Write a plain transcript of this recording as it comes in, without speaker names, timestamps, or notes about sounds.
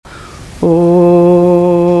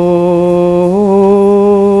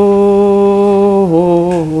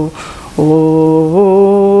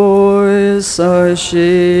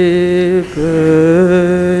shibki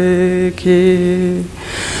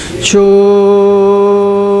choshi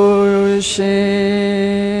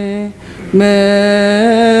me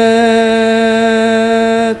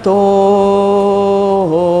to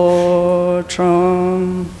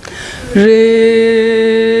cham re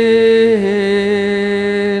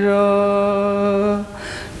ra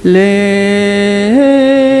le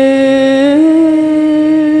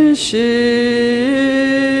shi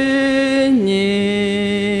ni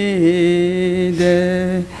de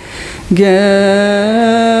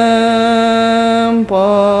gem pa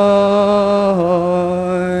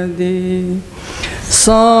di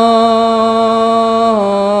sangye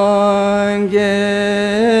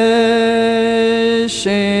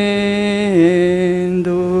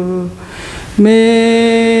shindu me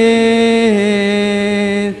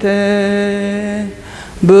te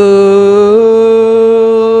buwai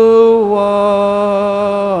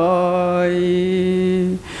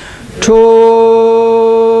chokun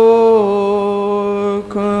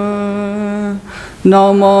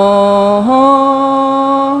namandai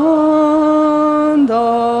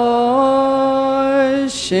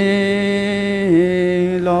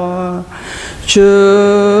shila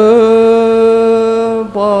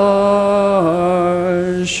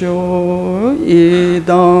chubasho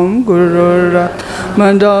idam gurura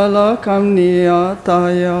mandala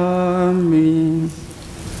kamniyatayami.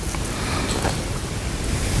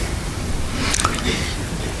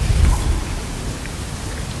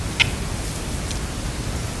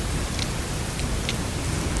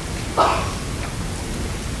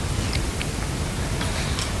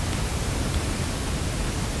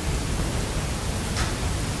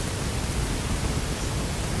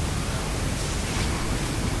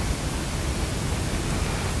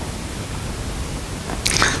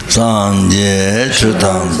 Sanje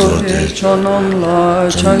chudam sote chonam la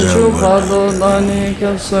chanchu pado dani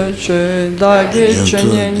kyasa che dagi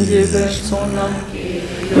chenyen gibe sonam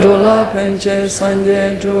dola penche sanje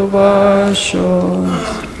jubasho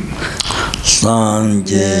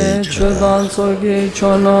Sanje chudam sote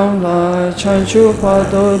chonam la chanchu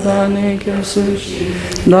pado dani kyasa che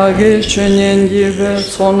dagi chenyen gibe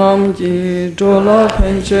sonam gi dola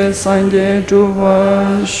penche sanje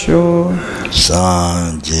jubasho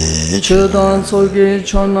Sanje Chudan sogi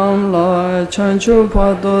chonam la chanchu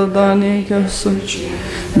pado dani kyasuchi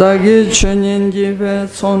dagi chenin gibe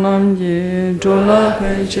sonam gi dola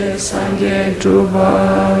peche sanje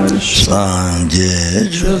drubash Sanje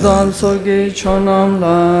Chudan sogi chonam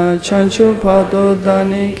la chanchu pado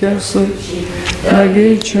dani kyasuchi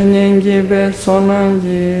dagi chenin gibe sonam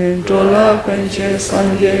gi dola peche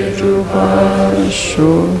sanje drubash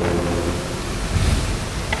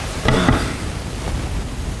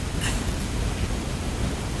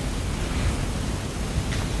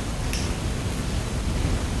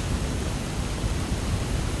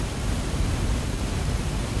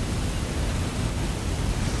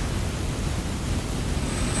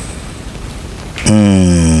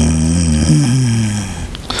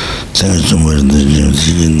생각 좀 버는데 좀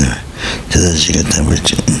지겠네. 대다시가 담을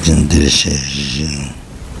진들이시.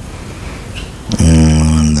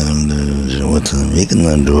 나는 어떤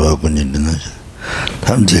위근한 좋아하고 있는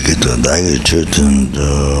탐지기도 나게 주든도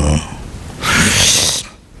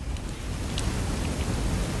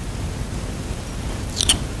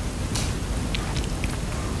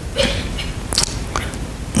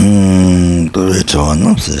또 좋아하는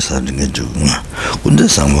없어요. 사는 게 조금 근데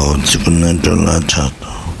상관 지금은 졸라 차도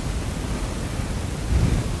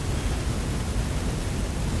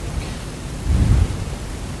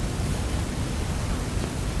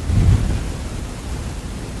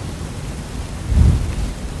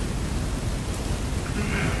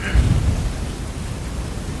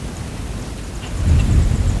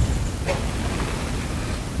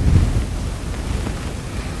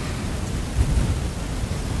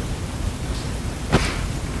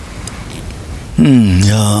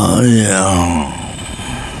ja.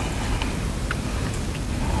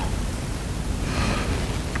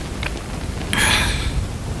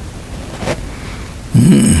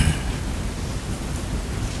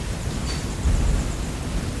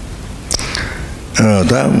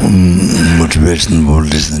 That motivation for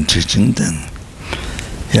listening teaching then.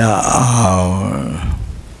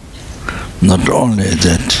 Not only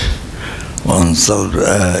that oneself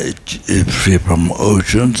free from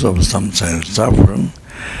oceans of some suffering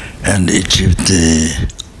and achieve the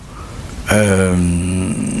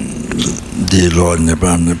Lord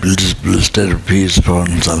Nibbana, bliss state of peace for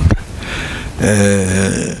oneself.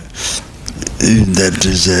 That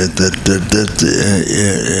is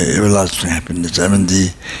everlasting happiness. I mean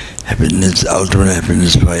the happiness, ultimate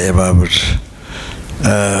happiness forever, but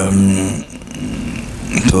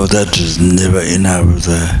So that is never enough of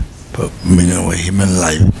the meaning of human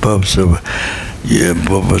life. Purpose of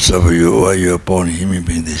you why you are born human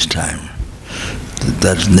being this time.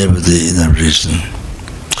 That's never the enough reason.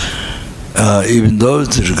 Even though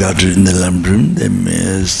it's regarded in the Lamdrim, them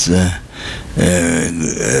as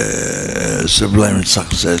sublime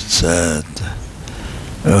success,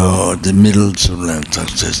 the middle sublime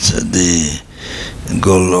success, the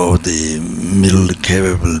goal of the middle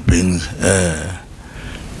capable beings,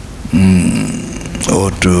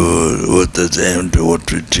 or to aim to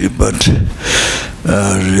achieve, but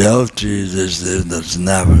reality is that's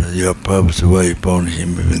never your purpose why you born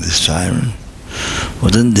human being this time.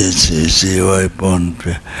 Wasn't this see why born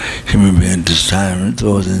human being this time? It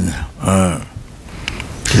wasn't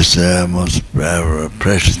this most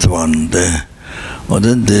precious one there.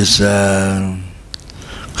 Wasn't this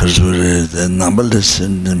because we're the numberless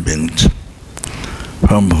sentient beings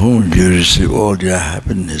from whom you receive all your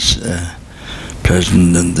happiness,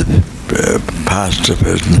 present and the past,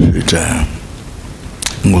 present, future,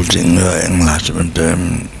 including enlightenment.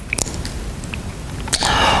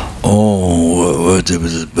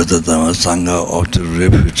 But the Sangha of the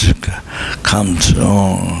refuge comes,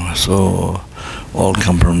 so all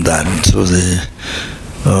come from that.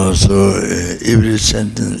 So every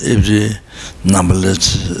sentence, every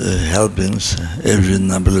numberless helpings, every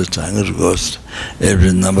numberless anger ghost,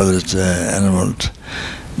 every numberless animal,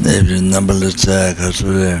 every numberless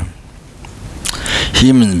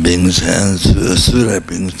human beings and Sura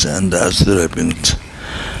beings and Asura beings,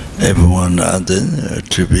 everyone are then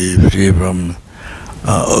to be free from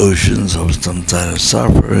oceans of samsara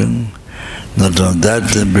suffering. Not only that,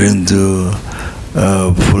 they bring to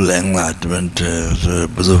full enlightenment,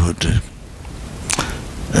 Buddhahood,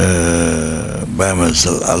 by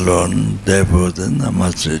myself alone. Therefore, then I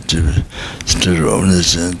must achieve state of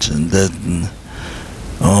omniscience, and that.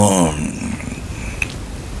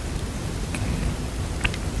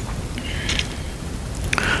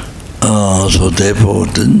 So therefore,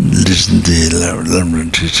 then listen to the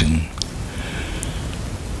Lamdrim teaching.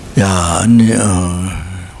 Yeah,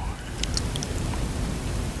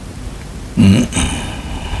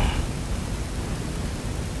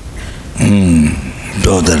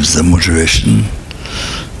 so that's the motivation,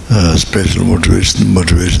 special motivation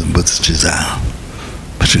Bodhicitta,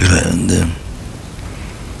 particularly in the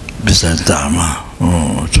besides Dharma.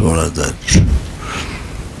 So like that.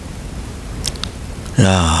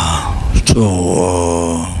 Yeah.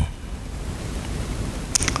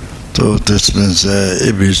 So this means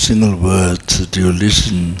every single word that you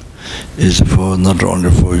listen is for not only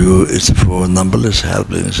for you, it's for numberless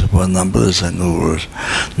helplings, for numberless angles,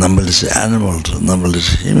 numberless animals,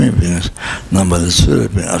 numberless human beings, numberless Sura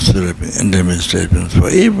beings, Asura beings, intermediate beings, for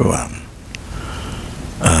everyone.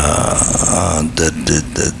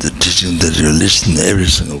 The teaching that you listen, every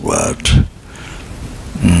single word.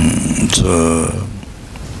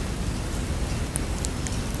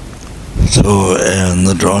 So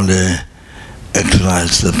not only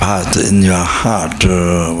actualize the path in your heart,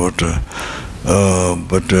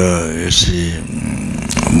 but you see,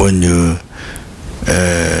 when you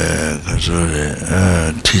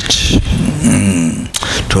teach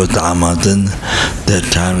to Dharma, then that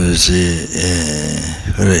time you see,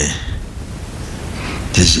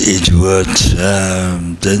 this each word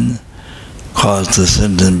then cause the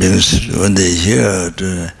sentient beings, when they hear,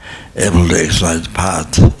 to able to exercise the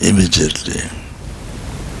path immediately.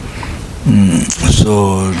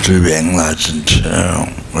 So to be enlightened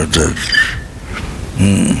with that.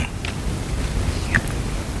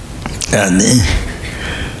 And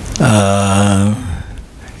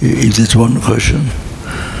is it one question?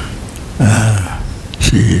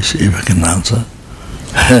 See if I can answer.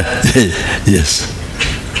 Yes.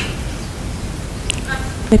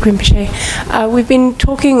 Rinpoche, we've been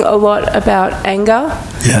talking a lot about anger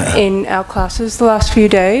in our classes the last few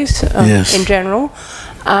days, in general.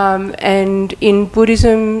 And in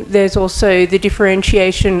Buddhism, there's also the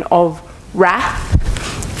differentiation of wrath,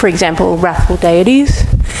 for example, wrathful deities.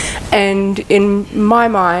 And in my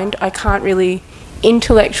mind, I can't really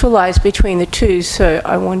intellectualize between the two, so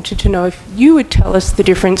I wanted to know if you would tell us the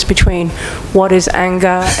difference between what is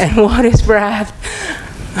anger and what is wrath.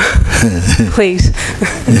 Please.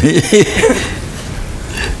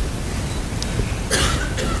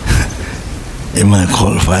 Am I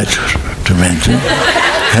qualified to mention?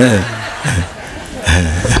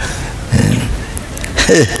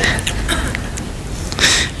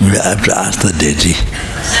 We have to ask the deity.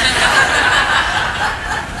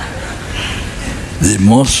 The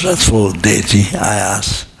most wrathful deity, I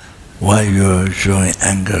ask, why you are showing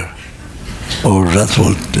anger? or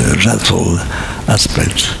wrathful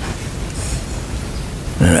aspect.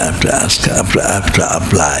 I have to ask, I have to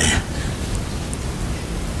apply.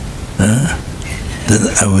 Then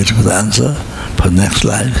I wait for the answer for next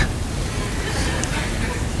life.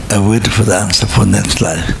 I wait for the answer for next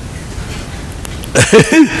life.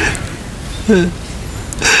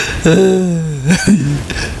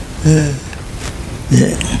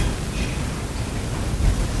 Yeah.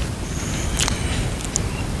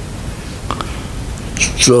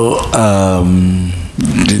 So,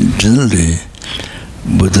 generally,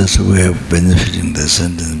 Buddha's way of benefiting the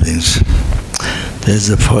sentient beings, there's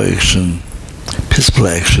a four-action, peaceful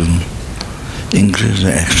action, increasing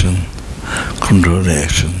action, control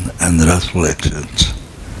action, and wrathful actions.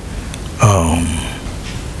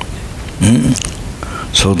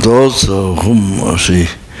 So those whom see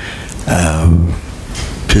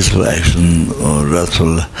peaceful action or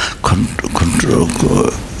wrathful control,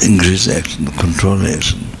 increased action, control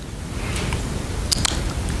action,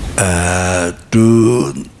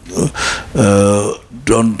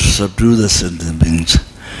 don't subdue the sentient beings,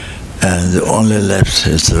 and the only left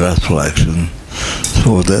is the wrathful action.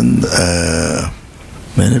 So then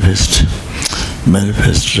manifest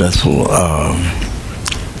wrathful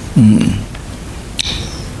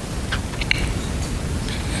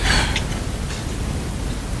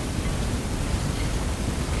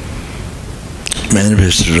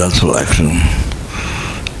manifest wrathful action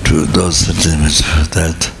to those sentiments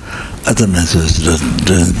that other methods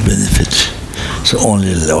don't benefit. So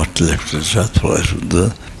only what left is wrathful action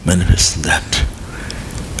to manifest that.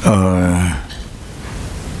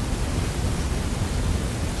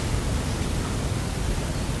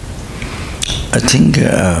 I think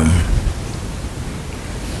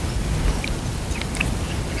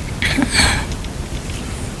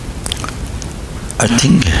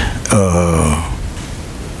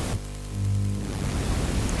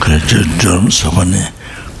Jarum Soba ne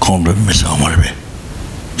compromise amarbe.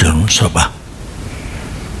 Jarum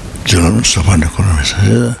Soba ne compromise.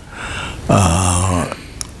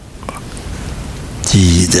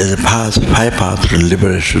 There's a path, 5 paths to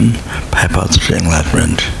liberation, 5 paths to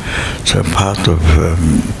enlightenment. So path of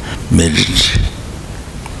merit,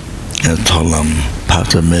 Tholam,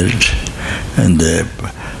 path of merit, and the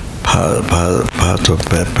path of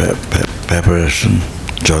preparation,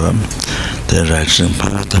 Jolam, the rising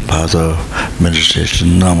path, the path of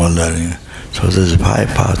meditation, normal learning. So there's 5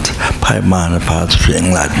 paths, 5 minor paths to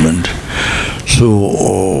enlightenment. So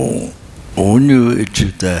when you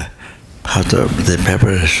achieve the path of the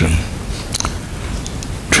preparation,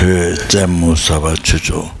 to Jammu Saba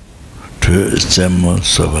Chucho, to Jammu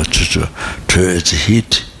Saba Chucho, to its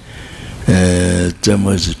heat,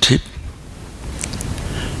 Jammu is a tip.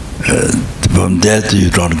 From that you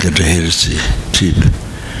don't get a heresy tip.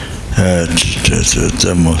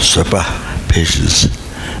 Jammu Saba patience,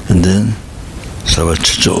 and then Saba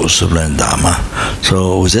Chucho sublime Dharma.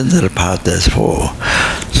 So within that path there's 4.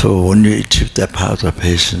 So when you achieve that path of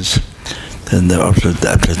patience, then after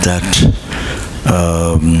that,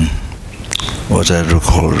 what I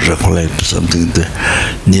recollect something.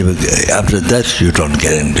 After that, you don't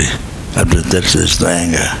get angry. After that, there's no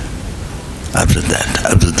anger. After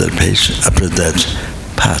that patience, after that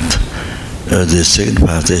path, the second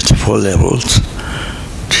path is 4 levels: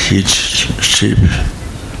 teach, sheep,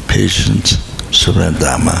 patience, sublime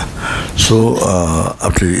Dharma. So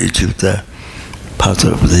after you achieve the path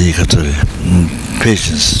of the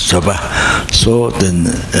patience, Soba, so then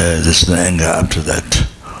there's no anger after that.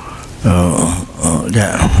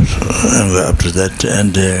 Anger after that,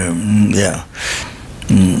 and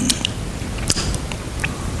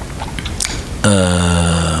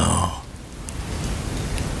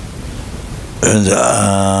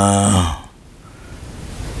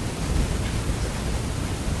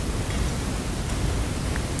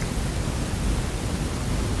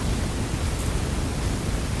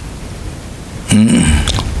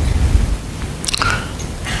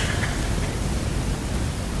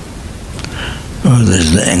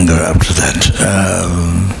there's the anger after that.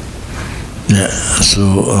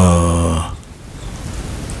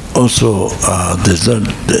 Also there's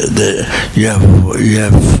you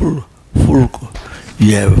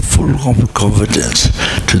have full confidence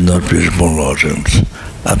to not be reborn Lord James.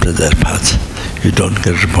 After that path, you don't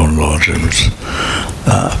get reborn Lord James.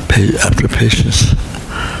 After patience,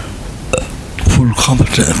 full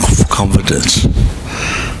confidence.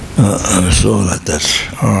 So like that.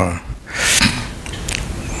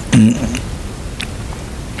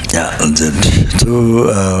 And then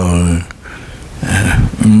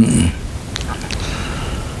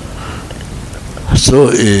so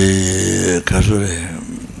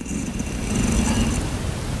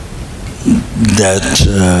that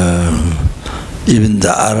even the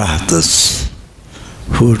Arahatas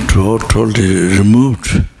who totally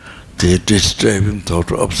removed the disturbing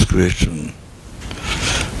thought obscuration,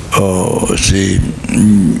 or see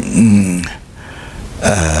the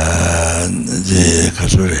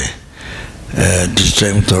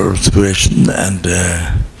disturbing thought obscuration and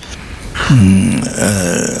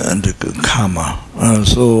karma.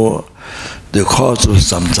 So the cause of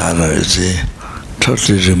samsara is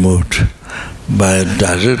totally removed by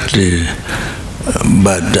directly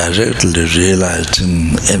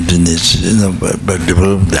realizing emptiness, by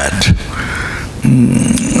developing that.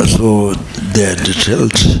 So they are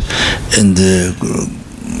detailed in the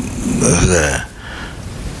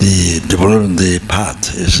developing the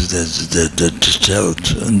path is the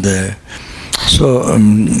detailed, and so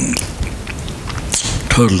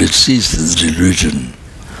totally ceases the delusion,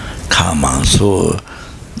 karma. So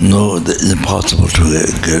no, it's impossible to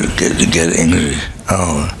get angry.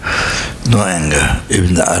 No anger,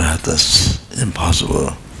 even the Arahatas,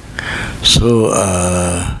 impossible. So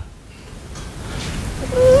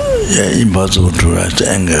impossible to rise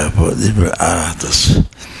anger for the Arahatas.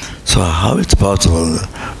 So how it's possible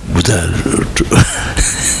Buddha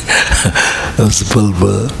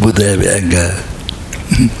Buddha have anger?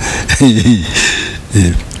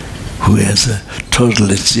 Who has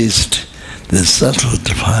totally ceased the subtle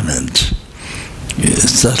department. The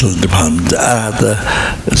Arahata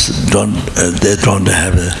they don't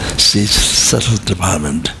have a subtle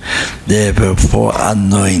department. They have 4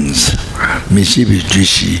 unknowings. Mishibi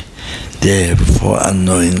Jishi, they have 4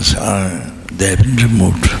 unknowings. They have been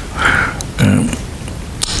removed.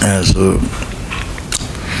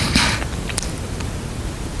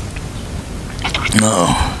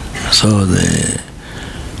 So the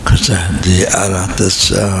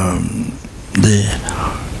Arahatas,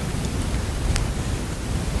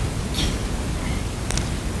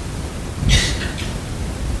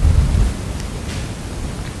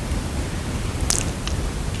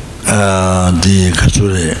 the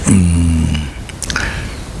Kasure,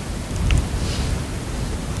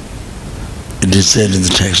 it is said in the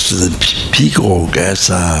text that peacock has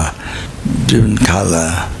a different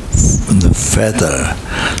color from the feather.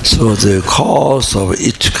 So the cause of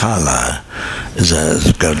each color is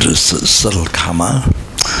got a subtle karma.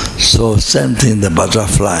 So same thing, the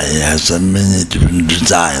butterfly has many different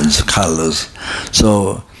designs, colors.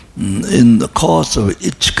 So in the cause of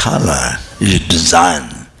each color is design.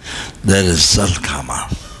 That is subtle karma.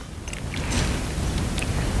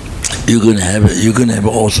 You can have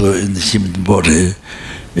also in the human body.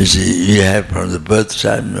 You see, you have from the birth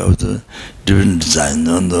time of the different design.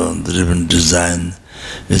 On the different design,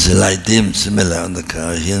 it's like them similar on the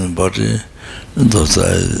human body. And those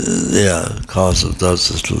are cause of those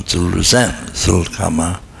to same subtle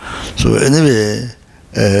karma. So anyway,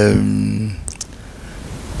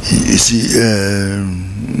 you see.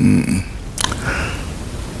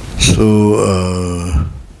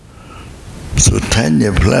 So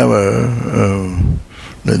tiny flower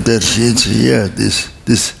like that seeds here, this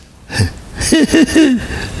this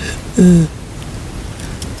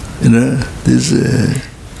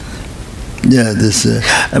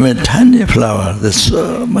I mean tiny flower, there's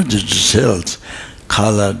so much details,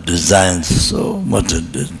 color, designs, so much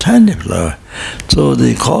tiny flower. So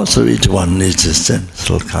the cause of each one is the same,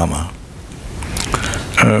 subtle karma.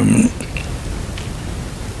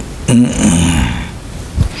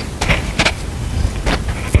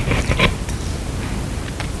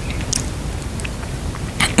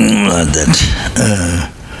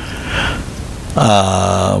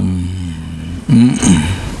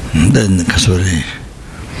 Then sorry,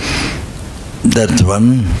 that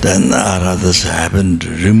one, then Arahatas haven't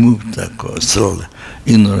removed the soul,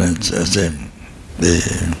 ignorance as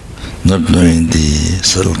not knowing the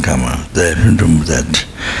subtle karma, they haven't removed that.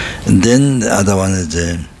 And then the other one is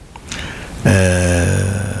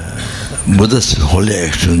Buddha's holy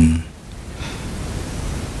action.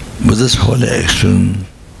 Buddha's holy action,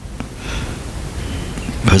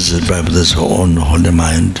 possessed by Buddha's own holy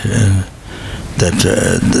mind, that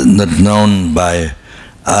not known by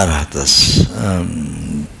Arahatas.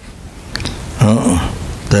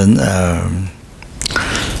 Then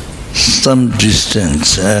some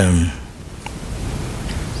distance.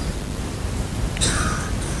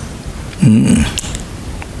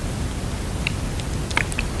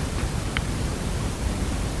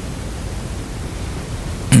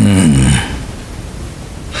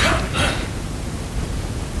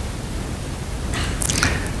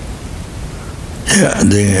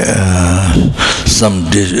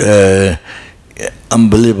 Some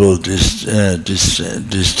unbelievable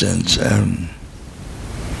distance.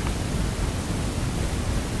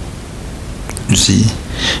 You see,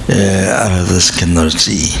 others cannot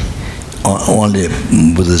see. Only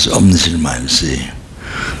Buddha's omniscient mind see.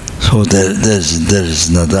 So there is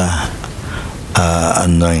another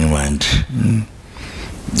unknowing mind.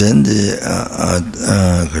 Then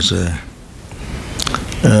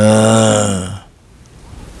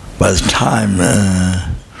by the time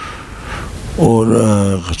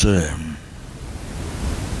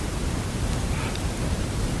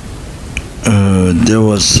there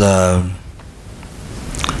was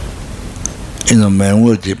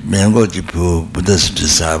Mengojipu, Buddha's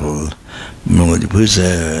disciple. Mengojipu is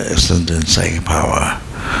excellent in psychic power.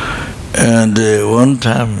 And one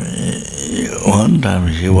time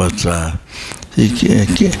he was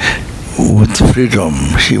with freedom.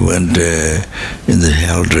 He went in the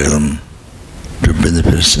hell realm to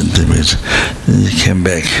benefit sentiments. And he came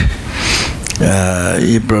back.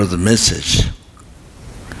 He brought the message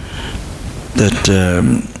that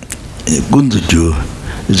Gunduju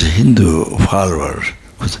is a Hindu follower.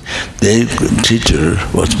 Their teacher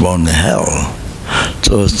was born in hell.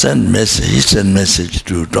 So he sent message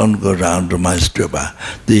to don't go around to my stupa.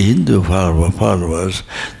 The Hindu followers,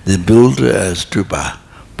 they build a stupa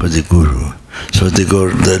for the Guru. So the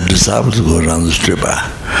disciples go around the stupa.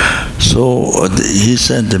 So he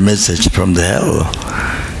sent a message from the hell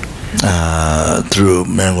through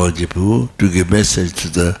Mengojipu to give message to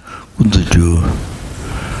the Gunduju.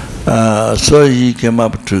 So he came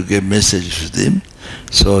up to give message to them.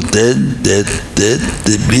 So then they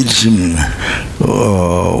beat him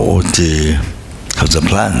with the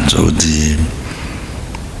plants, with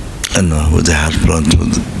the house plants,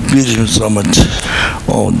 beat him so much.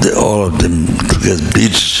 All of them together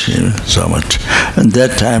beat him so much. And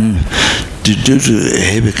that time, due to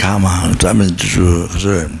heavy karma,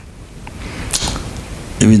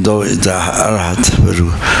 even though it's a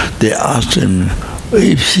Arhat, they asked him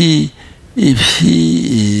if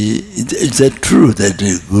is that true that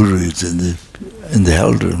the Guru is in the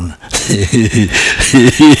hell room?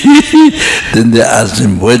 Then they asked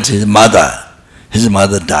him, where's his mother? His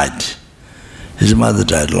mother died. His mother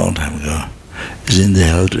died a long time ago. He's in the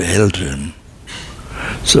hell room.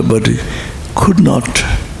 So, but he could not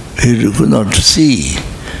see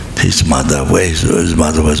his mother, where his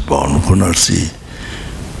mother was born, could not see.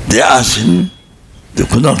 They asked him, they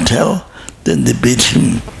could not tell, then they beat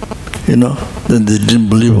him. Then they didn't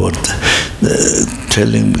believe what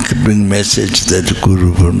bring message that the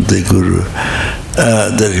Guru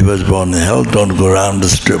that he was born in hell, don't go around the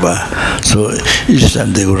stupa. So each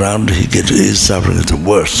time they go around, his suffering is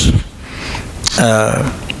worse.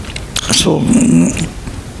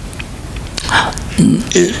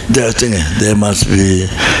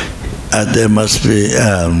 There must be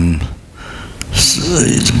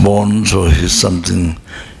he's born, so he's something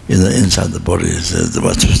inside the body.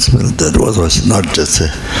 That was not just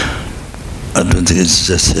I don't think it's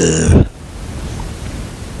just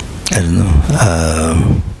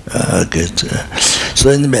so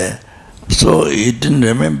anyway, so he didn't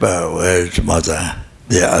remember where his mother.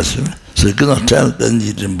 They asked him, so he could not tell. Then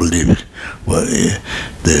he didn't believe it. Well,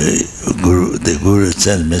 the Guru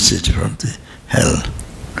sent a message from the hell.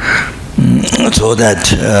 So that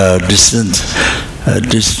distance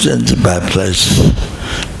by place.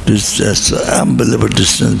 This unbelievable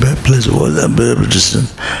distance by place, was unbelievable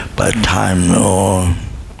distance by time.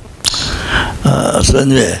 So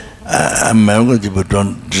anyway, Mengojipu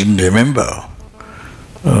didn't remember.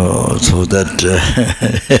 So that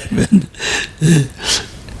happened.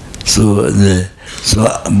 So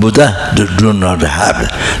Buddha do not have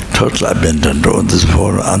total abandon on this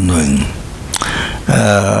for unknowing.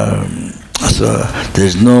 So there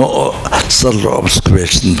is no subtle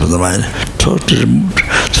obscuration for the mind, totally removed.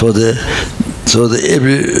 So all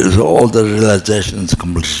the realizations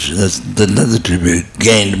completion. There's nothing to be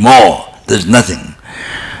gained more. There's nothing.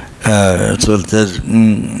 So there's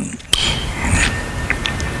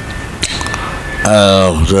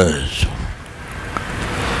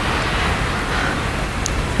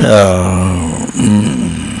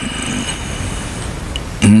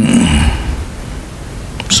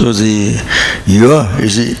so you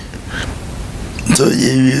see, so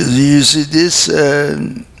you see this,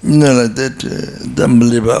 like that, the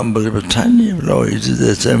unbelievable tiny, you see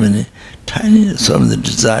there's so many tiny, some of the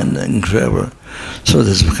design incredible. So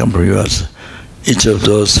this become yours. Each of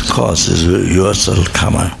those causes yourself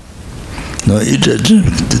karma. No,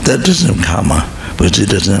 that doesn't karma, but it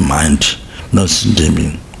doesn't mind, no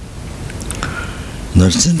sentiment. No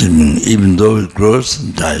sentiment, even though it grows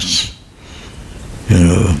and dies.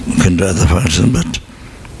 Can do other function, but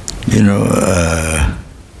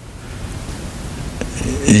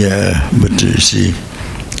but you see,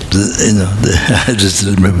 I just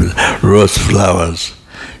remember rose flowers.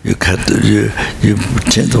 You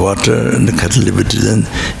change the water and cut a little bit, then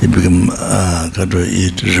it become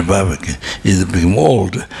revive again. It become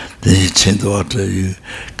old. Then you change the water, you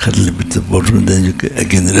cut a little bit the bottom, and then you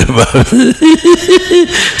again revive.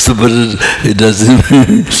 So, but it doesn't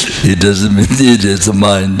mean it is a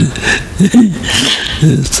mind.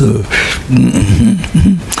 So.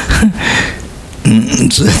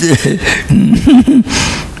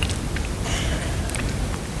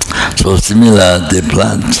 So similar, the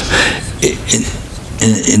plants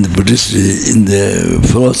in the Buddhist, in the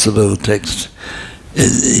philosophical text,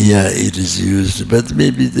 it is used. But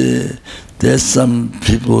maybe there's some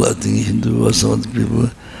people, I think Hindu or some other people,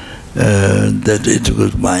 that it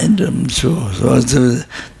could mind. I'm sure. So that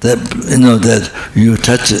that you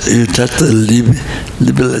touch the lip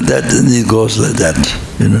like that, and it goes like that.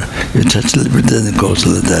 You touch the lip, then it goes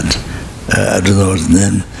like that. I don't know his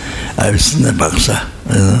name. I've seen the Baksa,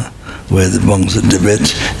 where the monks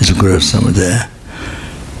debate. It's a group somewhere there.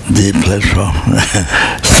 The platform.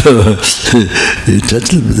 So you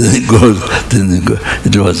touch it, then it goes.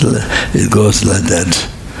 It goes like that.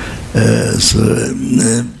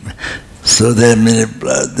 So there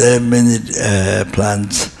are many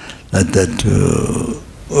plants like that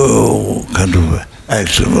kind of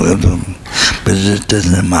action, but it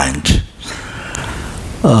doesn't mind.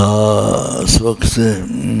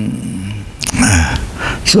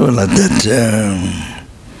 So like that.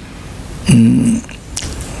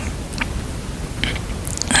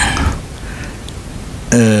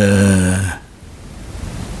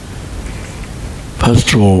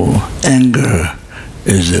 First of all, anger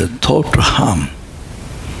is a total harm.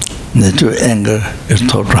 Natural anger is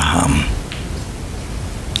total harm.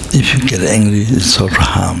 If you get angry, it's total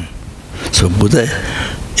harm. So Buddha,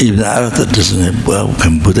 even Arahata doesn't have, well,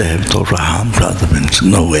 can Buddha have total harm to other beings?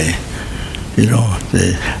 No way.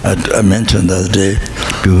 I mentioned the other day,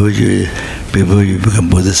 before you become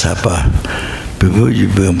Bodhisattva,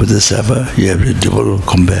 you have to develop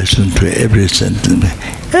compassion to every sentient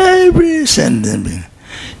being,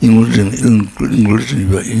 including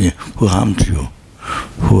who harms you,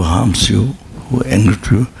 who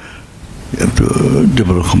angers you. You have to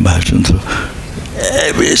develop compassion to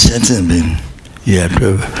every sentient being. You have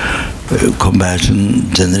to have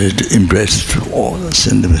compassion generated, embraced to all the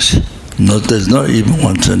sentient beings. There's not even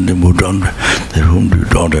one sentient whom you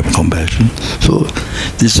don't have compassion. So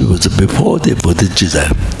this was before the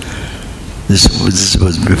bodhicitta. This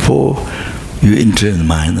was before you enter in the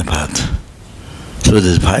mind path. So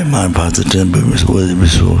there's 5 mind paths, the 10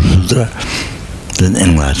 Sutra, then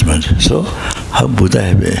enlightenment. So how Buddha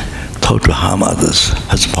have thought to harm others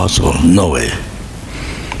as possible? No way.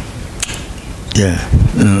 Yeah.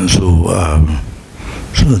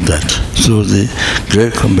 So the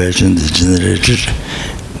great compassion is generated.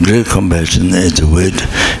 Great compassion is a way,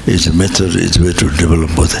 is a method, is a way to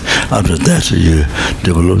develop both. After that, you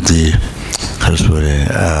develop the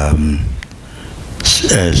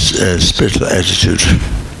special attitude,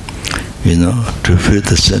 to feel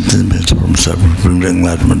the sentiments from suffering, bring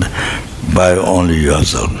enlightenment by only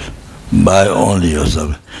yourself. By only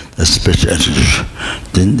yourself. The special attitude.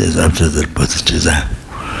 Then there's after that bodhicitta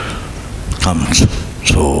comes.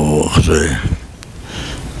 So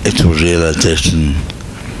actual realization,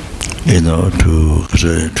 to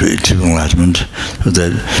achieve enlightenment, so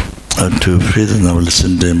that to free the novelist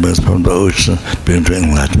sentence from the ocean, bring to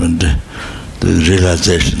enlightenment, the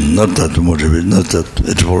realization, not that motivation, not that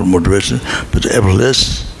actual motivation, but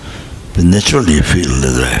everless, we naturally feel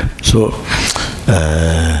that way. So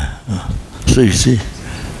you see,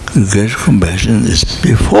 great compassion is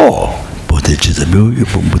before bodhicitta,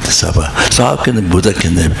 before bodhisattva. So how can the Buddha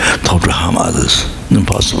can have thought to harm others?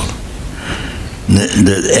 Impossible.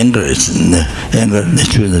 The anger is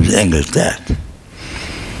nature of anger is that.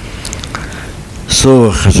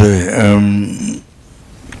 So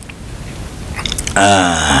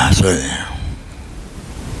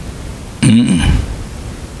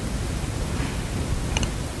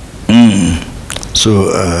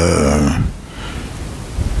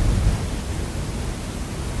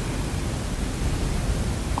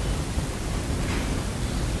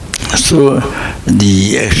So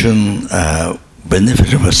the action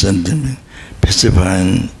benefit of a sentiment,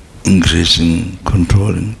 pacifying, increasing,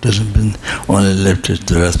 controlling, doesn't mean only left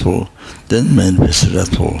it wrathful, then manifest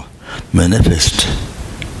wrathful. Manifest.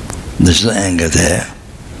 There's no anger there.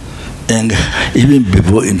 Anger, even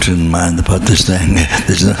before entering mind, the path, there's no anger.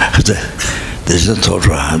 There's no thought,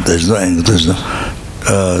 there's no anger, there's no.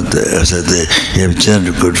 As I said, you have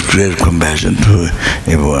generally good, great compassion to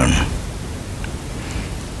everyone.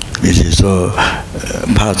 You see, so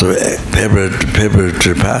parts of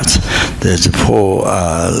preparatory parts. There's four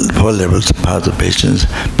levels of parts of patience.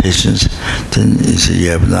 Then is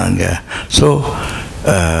Yabnanga. So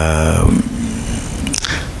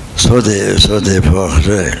therefore,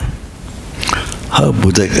 how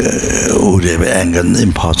Buddha would have anger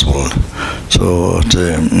impossible. So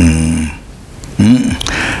the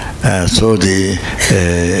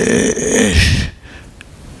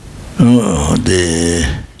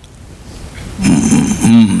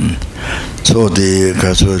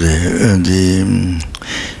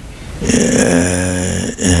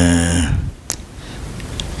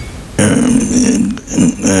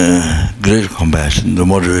great compassion, the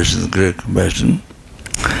motivation of great compassion.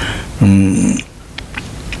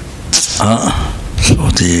 So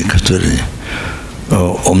the Kasturi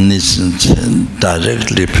omniscience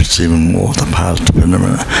directly perceiving all the past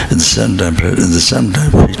phenomena at the same time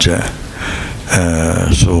future.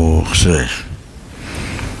 So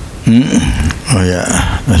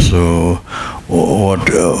what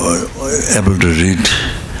able to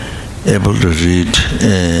read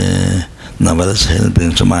numberless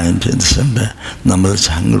helping to mind at the same time, numberless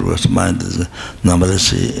hunger was mind,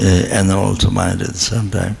 numberless animals to mind at the same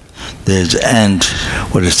time. There's ant,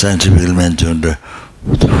 what is scientifically mentioned,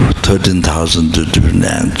 13,000 different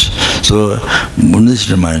ants. So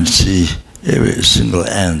Buddhist mind see every single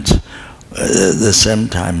ant at the same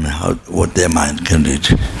time what their mind can read.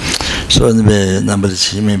 So in the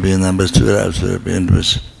numbers he may be numbers two I can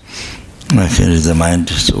read the mind.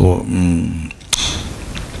 So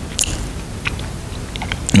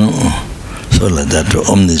so like that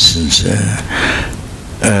omniscience.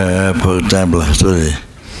 For example, sorry.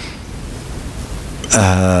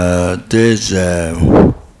 There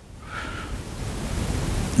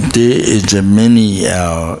is many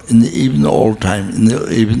in even old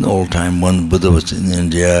time when Buddha was in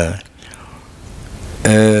India,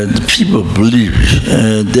 the people believe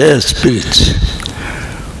their spirits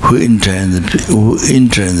who enter in the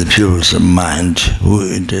people's mind, who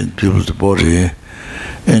enter in people's body,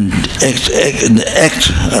 and act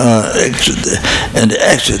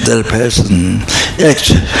that person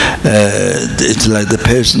it's like the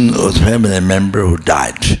person or the family member who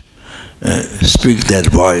died. Speak that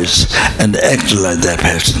voice and act like that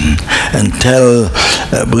person and tell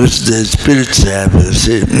because the spirits have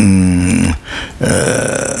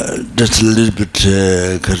just a little bit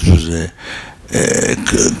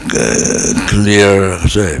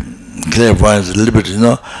clairvoyance a little bit,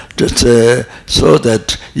 just so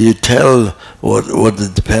that you tell what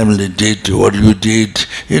the family did, what you did,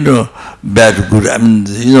 bad or good. I mean,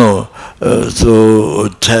 so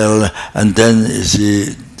tell, and then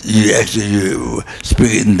you actually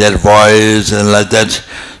speak in that voice and like that.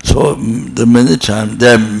 So many times like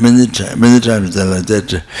that. Many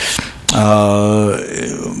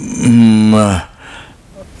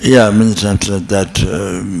times like that,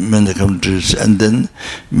 many countries, and then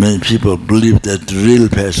many people believe that the real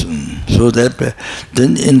person. So that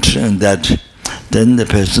then in turn that, then the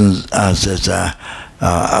person says,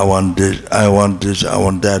 I want this, I want this, I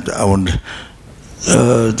want that, I want.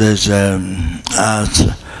 There's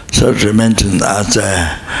such a mention as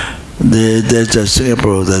there's a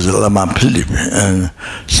Singapore, there's a Lama Philip, and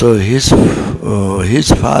so his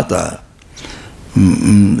father.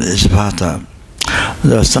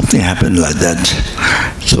 Something happened like that.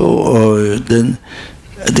 So then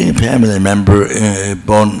I think a family member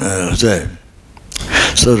born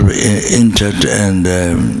sort of entered and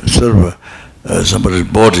sort of somebody's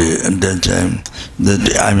body, and then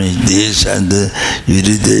this and you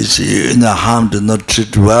did this, harm did not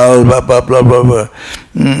treat well, blah blah blah blah blah.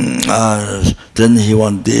 Then he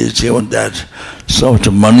want this, he want that, so much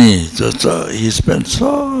money. So he spent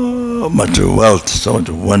so much wealth, so much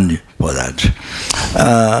money for that.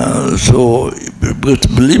 So but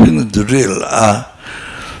believing in the real.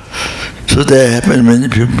 So there happen many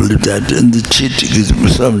people believe that, and the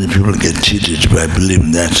so many people get cheated by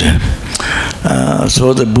believing that.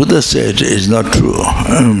 So the Buddha said is not true.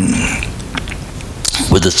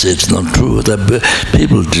 Buddha said it's not true. The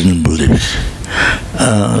people didn't believe.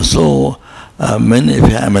 So many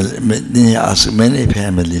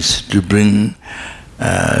families to bring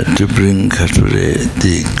the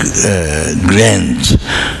grants,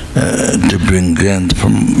 to bring grants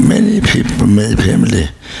from many people, many family.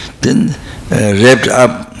 Then wrapped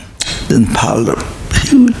up, then piled up,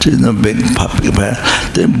 huge, big public.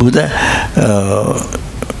 Then Buddha,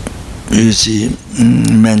 you see,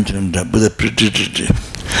 mentioned that Buddha predicted.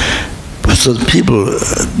 So people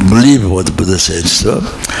believe what the Buddha said.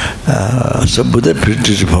 So Buddha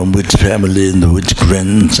predicted from which family and which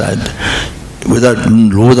grandson, without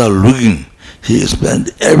looking. he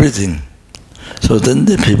explained everything. So then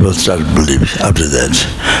the people started to believe after that.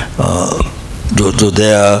 Though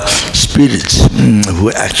there are spirits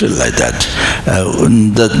who acted like that.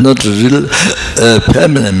 That not a real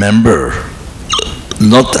permanent member.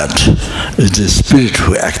 Not that. It's a spirit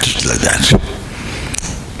who acted like that.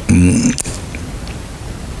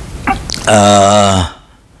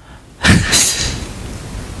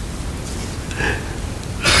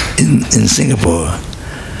 In Singapore,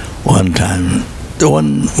 one time,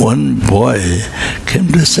 one boy came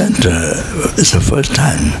to the center. It's the first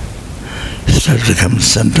time he started to come to the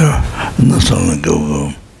center not so long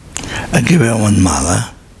ago. I gave him one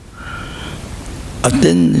mala. And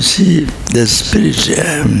then you see the spirit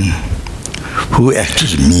who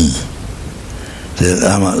acted me, the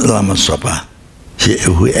Lama Sopa,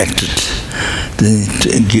 who acted. Then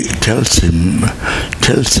he tells him,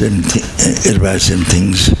 advise him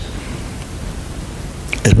things.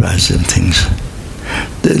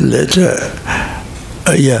 Then later,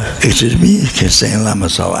 it is me, saying Lama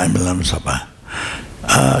Sopa, I'm Lama Sopa.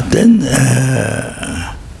 Then,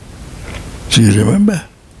 do you remember?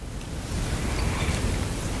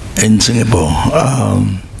 In Singapore.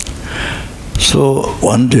 So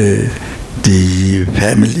one day,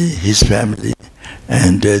 his family,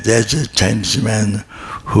 and there's a Chinese man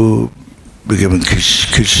who became a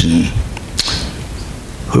Christian,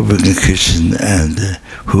 and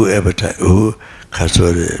who advertised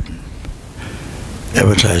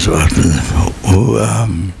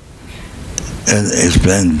and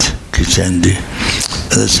explained Christianity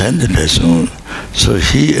as a Chinese person.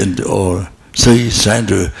 So he's trying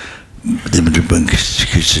to become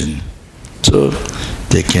Christian. So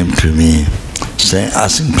they came to me,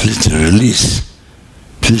 asking, please to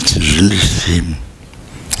release him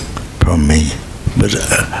from me. But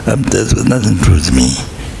there's nothing to do with me,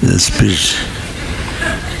 the spirit.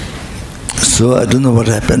 So I don't know what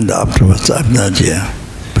happened afterwards. I have no idea.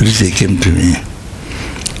 But they came to me.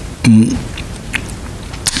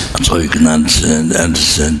 So you can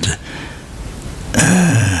understand.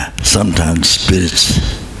 Sometimes spirits,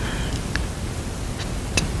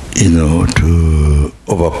 to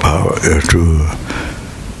overpower, to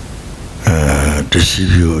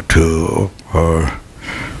deceive you,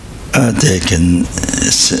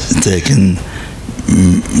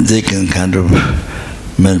 they can kind of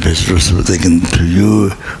manifest themselves. They can to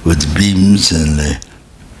you with beams and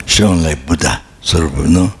shown like Buddha, sort of,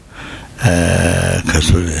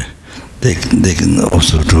 They can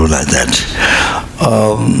also do like that.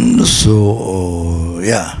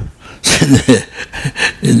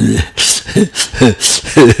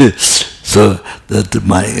 So that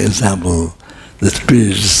my example, the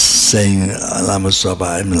spirit is saying Lama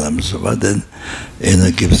Sopa, I'm Lama Sopa, then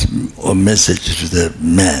gives a message to the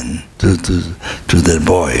man, to the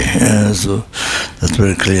boy. So that's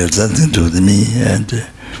very clear. It's nothing to do with me, and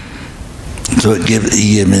so he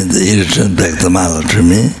returned back the mala to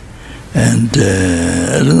me. And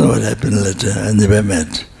I don't know what happened later. I never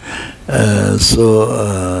met.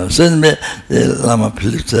 Send me the Lama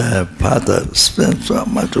Pilita Pata spent so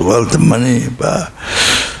much wealth and money, but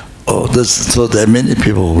so there are many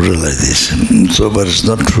people who realize this. So, but it's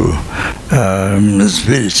not true.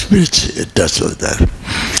 Spirit, it does like that.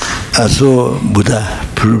 So Buddha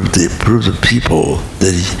proved the people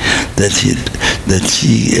that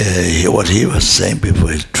what he was saying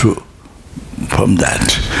before is true. From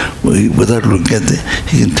that, without looking at it,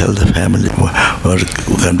 he can tell the family what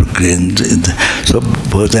kind of grain. So,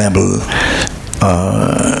 for example,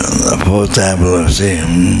 say,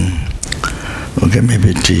 okay,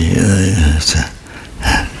 maybe tea.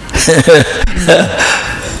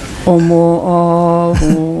 Omo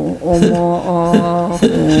ahu,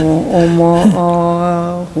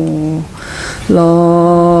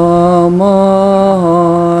 Lama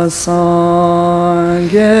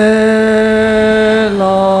Sangye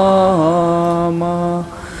Lama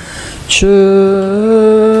Chute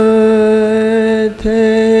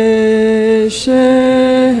She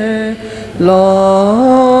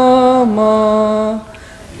Lama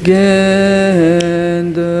Gendente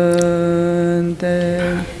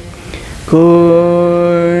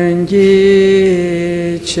Kunji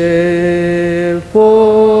Chepo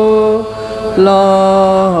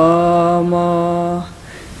Lama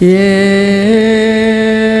Ye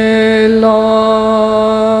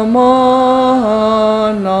Lama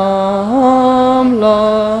Namla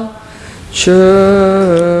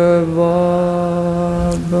Chevaba.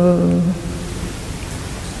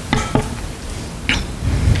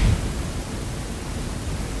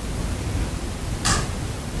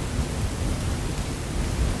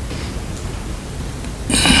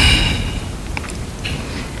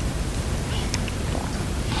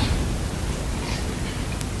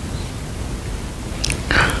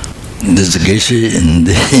 there's a geshe in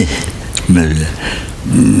the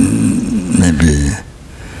maybe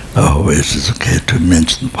always it's okay to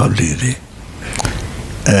mention publicly.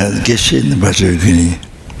 The geshe in the Vajrayogini,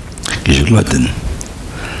 Geshe Lodin,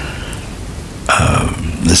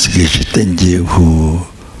 this Geshe Tenji who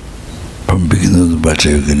from the beginning of the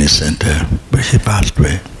Vajrayogini Center, but he passed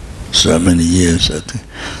away so many years, I think,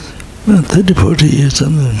 30, 40 years,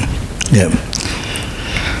 something. Yeah.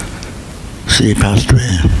 So he passed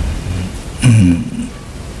away.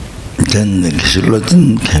 Then Geshe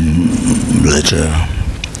Lodin came later.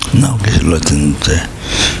 Now Geshe Lodin,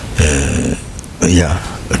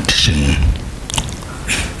 teaching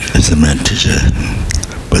as a main teacher,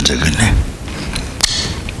 Vajrayogini.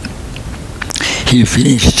 He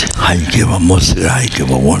finished Haikeva, Mosika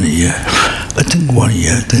Haikeva 1 year. I think 1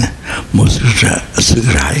 year, Mosika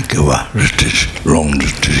Haikeva retreat, long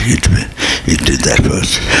retreat. He did that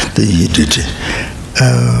first. Then he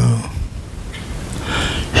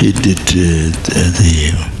did the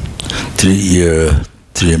 3 year,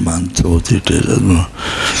 3 months or 3 days, I don't know,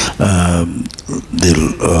 the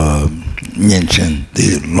Nyenchen,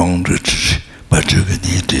 the long retreat, but he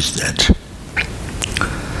did that.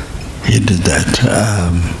 He did that.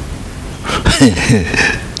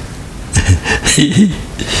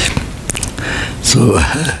 So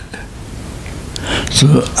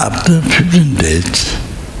after 15 days,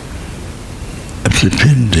 I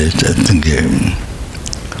think,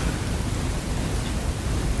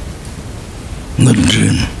 not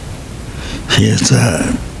dream. He has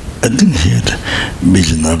I think he had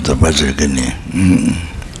vision of the Vajrayogini.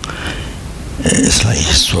 It's like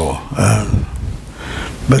he saw.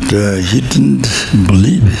 But he didn't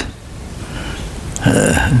believe it.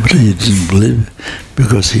 But he didn't believe it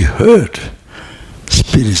because he heard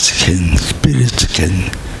spirits can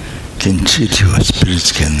cheat you,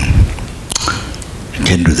 spirits can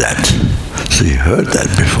do that. So he heard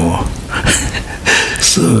that before.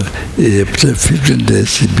 So after 15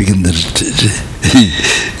 days he began the retreat.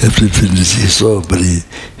 After 15 days he saw, but he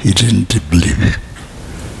didn't believe it.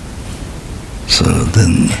 So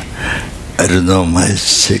then I don't know, my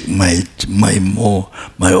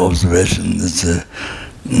observation is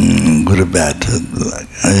good or bad.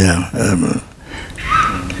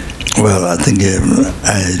 Well, I think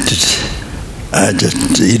I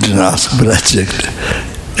just he didn't ask, but I checked,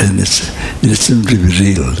 and it seemed to be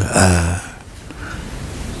real.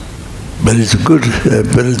 But it's good,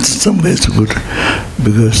 but in some ways it's good,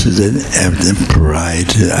 because then have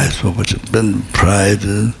pride. I saw much pride,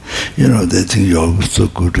 they think you're so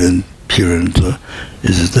good and pure, and so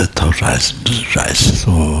is that thought rise.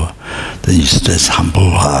 So then you stay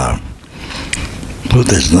humble, but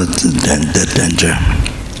there's not that danger.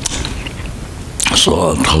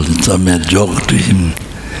 So I told him, I made a joke to him,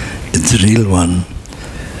 it's a real one,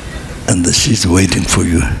 and she's waiting for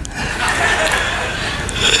you.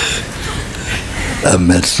 I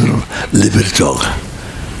made sort of little joke,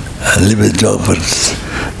 but it's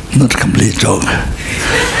not a complete joke.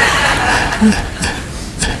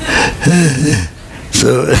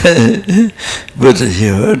 So, but he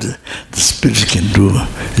heard the spirit can do.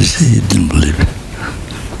 He didn't believe it.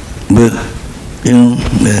 But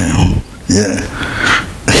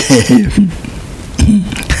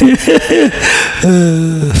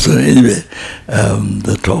so anyway,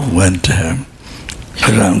 the talk went around.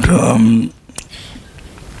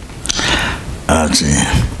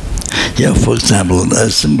 For example, a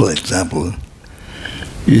simple example.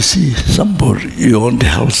 You see, you want to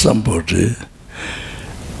help somebody,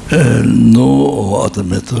 no other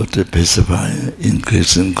method to pacify,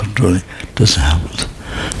 increase and control doesn't help.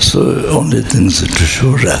 So only things to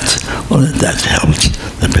show wrath, only that helps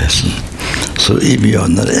the person. So if you are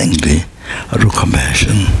not angry, out of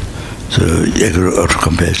compassion,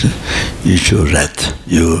 you show wrath,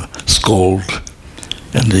 you scold,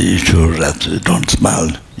 and you show wrath, you don't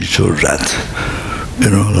smile, you show wrath.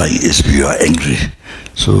 Like if you are angry,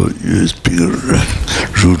 so you speak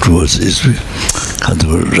rude words,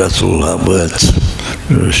 wrathful words,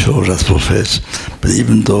 show wrathful face. But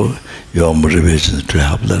even though your motivation is to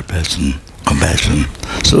help that person, compassion,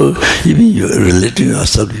 so even you relating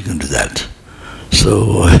yourself, you can do that.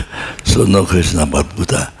 So no question about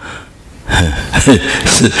Buddha.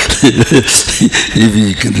 If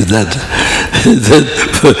you can do that,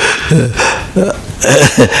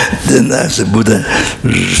 then as a Buddha,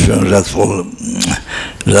 showing wrathful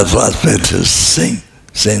aspect is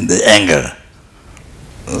saying the anger,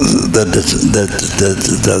 that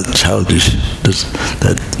childish,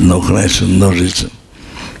 that no connection, no reason.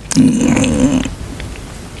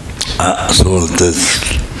 So this,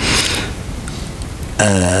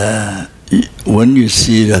 when you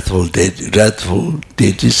see wrathful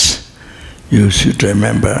deities, you should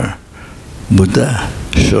remember Buddha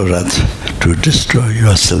showed wrath to destroy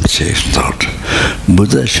your self-chased thought.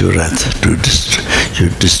 Buddha showed wrath to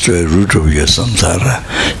destroy root of your samsara.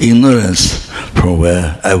 Ignorance from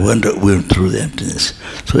where I went through the emptiness.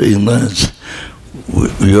 So ignorance,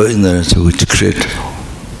 your ignorance which create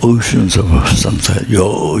oceans of samsara,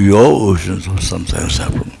 your oceans of samsara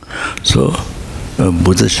suffering. So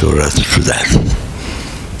Buddha showed wrath to that.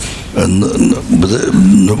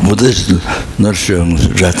 Buddha is not showing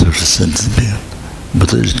wrath for sentient being.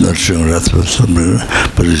 Buddha is not showing wrath for somebody,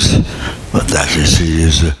 but that is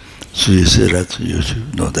so you say wrath, you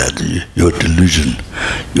know that your delusion,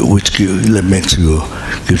 which gives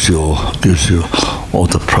you all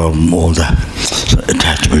the problem, all the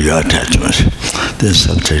attachment, your attachment. Then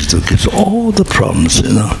self-judgment gives all the problems,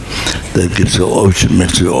 that gives you ocean,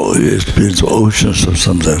 makes you experience oceans of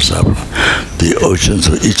samsara suffering, the oceans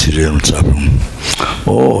of each realm suffering.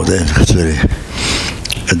 Oh, then it's very,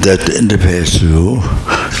 that interface you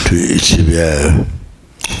to achieve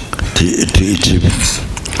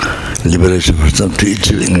liberation for some, to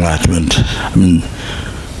achieve enlightenment. I mean,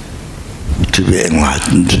 to be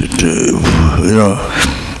enlightened,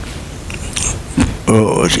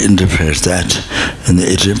 it interferes that, and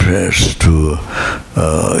it interferes to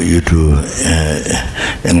you to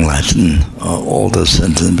enlighten all the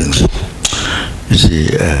sentient beings. You see,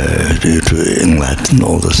 to enlighten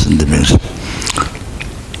all the sentient beings,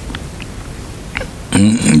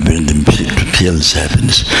 bring them to fearless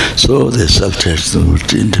happiness. So the self-testament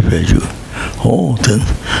would interfere you. Oh, then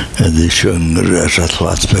the showing wrathful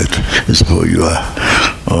aspect is for your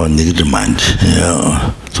negative mind.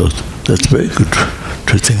 So that's very good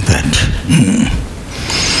to think that.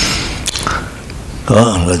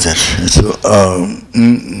 Like that. So,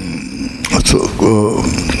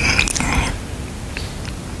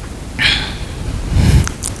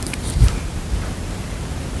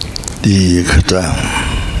 the kata.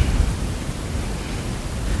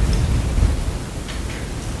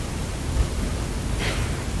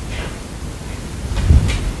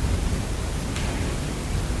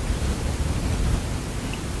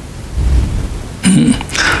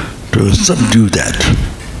 To subdue that,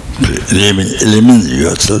 to eliminate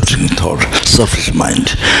your selfish thought, selfish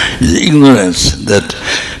mind, the ignorance that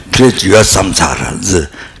creates your samsara,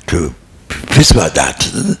 to fix by that,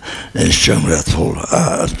 and show wrathful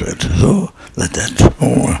aspect. So like that.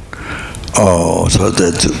 So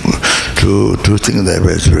that to think that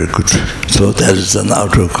way is very good. So that is an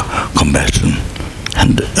outer compassion,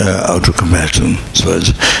 and outer compassion. So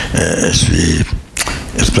as we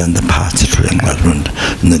explain the path to enlightenment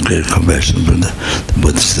and the great compassion from the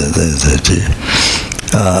Buddhist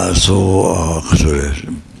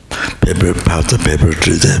path the paper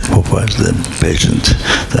to the purpose, the patient,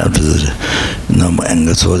 after the normal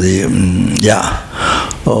anger. So the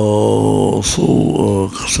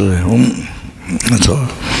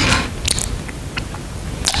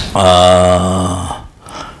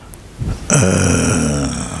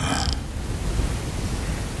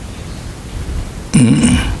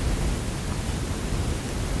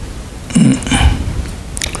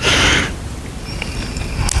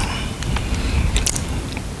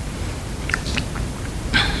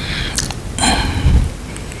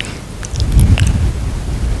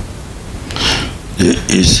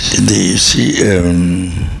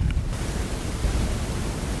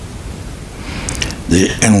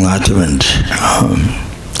the enlightenment,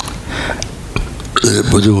 the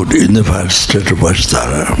Buddhahood in the five state of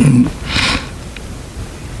Vajradhara.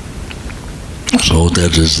 So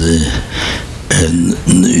that is the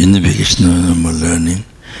unification of learning,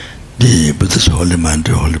 the Buddha's holy mind,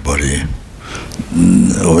 the holy body.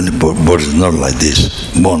 Holy body is not like this,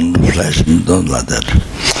 bone, flesh, not like that.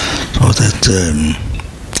 So that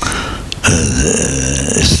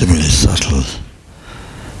extremely subtle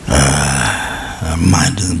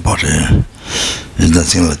mind and body is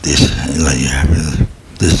nothing like this, like you have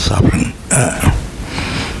this suffering.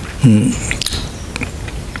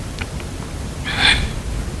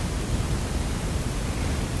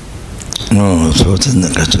 So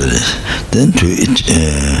then to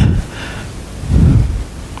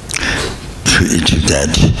achieve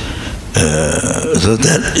that, so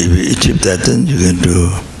that if you achieve that, then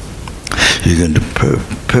you're going to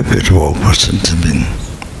perpetuate something.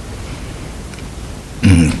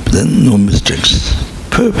 Then no mistakes,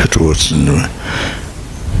 perpetuate.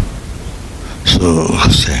 So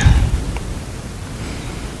say,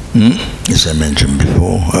 as I mentioned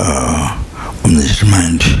before, omniscient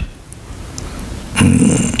mind.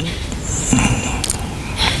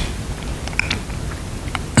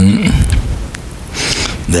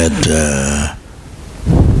 that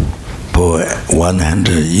for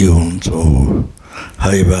 100 eons or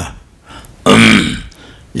however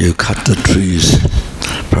you cut the trees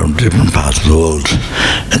from different parts of the world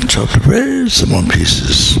and chop the very small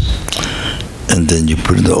pieces, and then you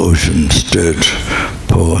put in the ocean, stirred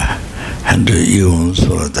for 100 eons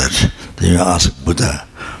or like that. Then you ask Buddha,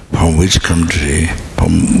 from which country,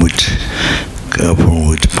 from which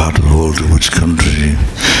part of the world, which country,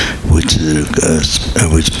 which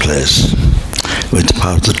place, which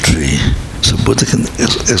part of the tree. So Buddha can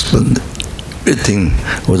explain everything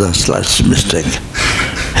without slight mistake,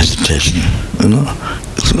 hesitation,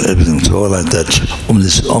 so everything. So like that,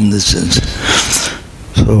 omniscience.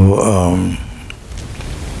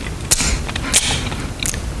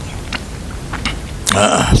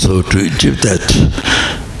 So to achieve that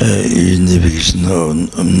unification of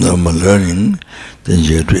normal learning, then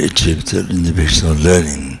you have to achieve the unification of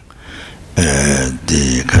learning,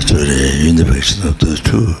 the custody unification of those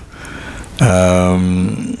two.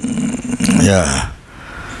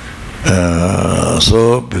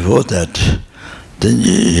 So before that, then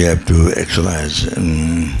you have to actualize.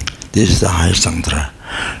 This is the highest tantra.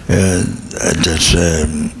 That's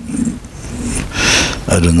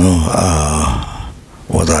I don't know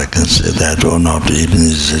what I can say that or not. Even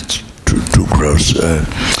is it too gross.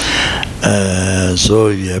 So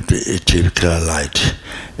you have to achieve clear light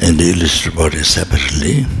and the illusory body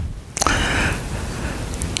separately.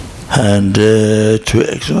 And to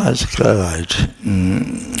actualize clear light,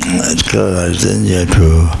 then you have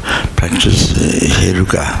to practice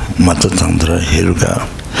Heruka, Mata Tantra Heruka,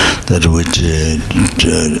 that which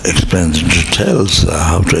explains in details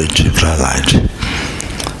how to achieve clear light.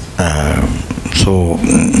 So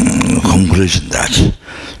conclusion that.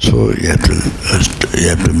 So you have to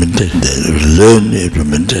meditate that, learn, you have to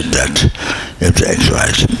meditate that, you have to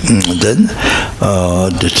actualize. Then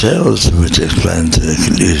details which explain the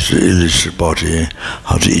illusory body,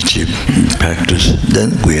 how to achieve practice, then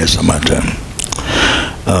Guhya Samatha.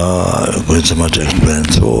 Guhya Samatha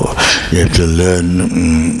explains. So you have to learn,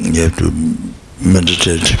 you have to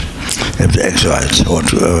meditate, you have to exercise, or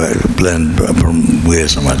to blend from Guhya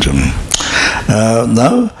Samatha.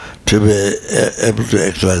 Now, to be able to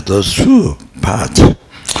exercise those two parts,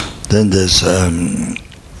 then there's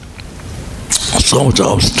so much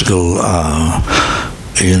obstacle.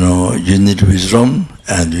 You need wisdom,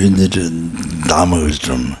 and you need Dharma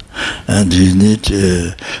wisdom, and you need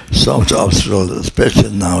so much obstacle,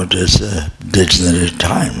 especially nowadays, degenerate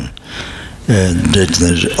time.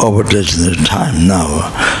 Over-degenerate time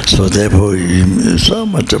now. So therefore, so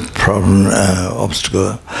much a problem,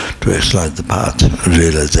 obstacle to exercise the path,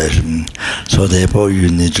 realization. So therefore, you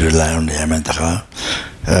need to rely on the Yamataka.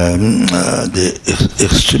 The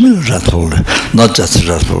extremely wrathful, not just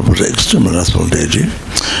wrathful, but extremely wrathful deity.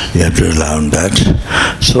 You have to rely on that.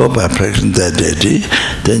 So by practicing that deity,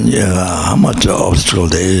 then how much obstacle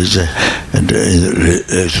there is, and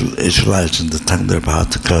actualizing the Tantra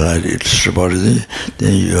path, its body,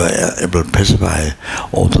 then you are able to pacify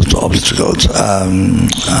all those obstacles.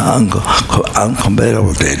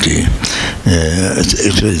 Uncomparable deity. It's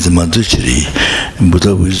actually the Madhushri,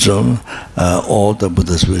 Buddha wisdom, all the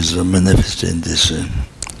Buddha's wisdom manifested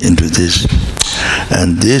into this.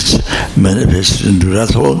 And this manifests into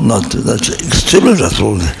wrathful, that's extremely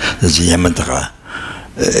wrathful, that's the Yamataka.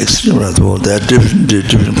 Extreme wrathful, there are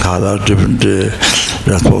different colors, different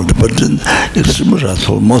wrathful, but extreme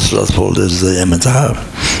wrathful, most wrathful is the Yamataka.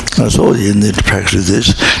 So you need to practice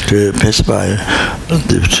this to pacify,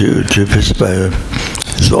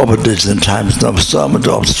 it's over-degenerate in time, it's not so much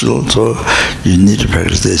obstacle, so you need to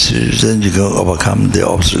practice this. Then you can overcome the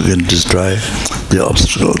obstacle, you can destroy the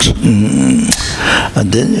obstacles.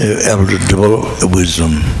 And then you're able to develop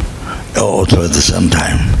wisdom also at the same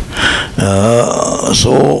time.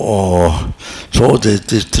 So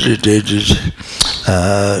these three deities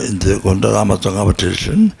in the Gondalama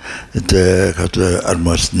tradition, they are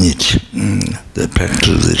most neat. They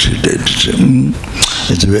practice the three deities.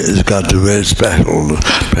 It's got a very special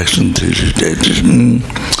practicing three deities.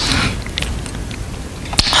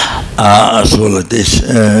 So like this.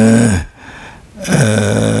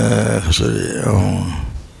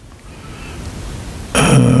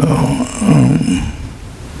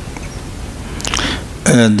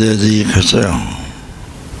 And the Kasaya.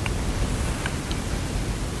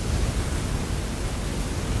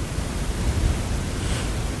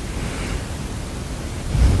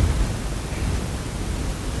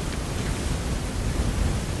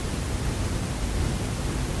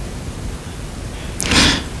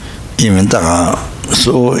 Even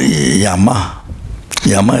so Yama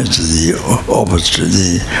Yama is the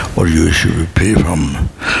opposite, what you should be free from.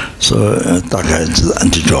 So, Taka is the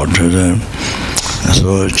antidote.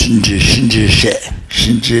 So, Shinji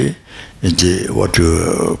is what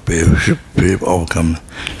you should overcome.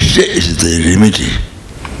 She is the remedy.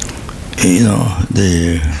 You know,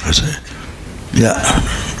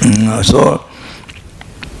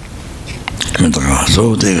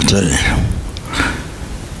 so they tell you.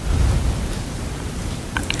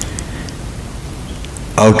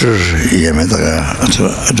 Outer, I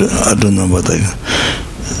don't know what I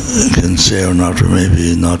can say or not, or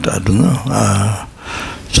maybe not, I don't know.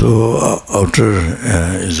 So outer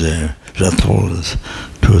is a wrathful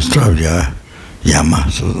to Australia,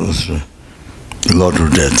 Yama, so it's a lot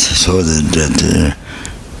of death. So the death,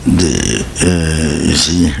 you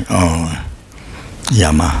see,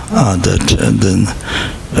 Yama, that, and then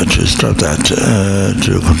to stop that,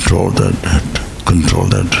 to control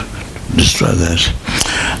that, destroy that.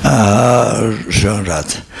 Shangrat.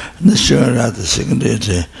 The Shangrat, the second is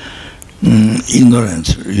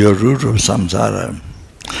ignorance, your root of samsara,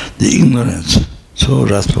 the ignorance, so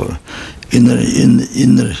wrathful, inner,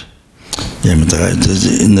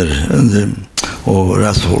 or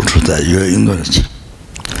wrathful to that, your ignorance,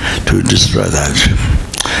 to destroy that.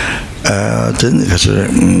 Then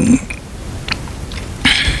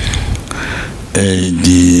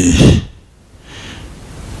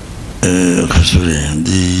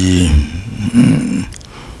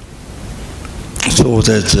so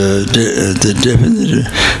that the definite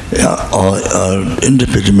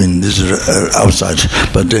independent meaning, this is outside,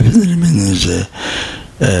 but definitely meaning is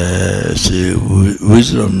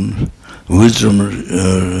wisdom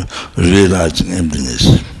realizing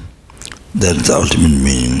emptiness. That's the ultimate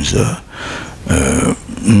meaning. So,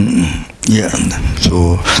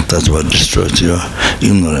 so that's what destroys your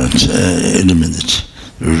ignorance, eliminates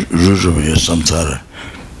root of your samsara.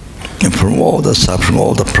 And from all the suffering,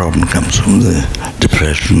 all the problem comes from the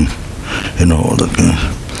depression, all the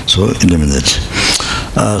so eliminate.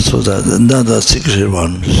 So that another secret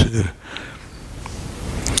one,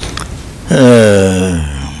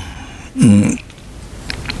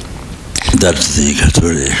 that's the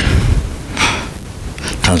category.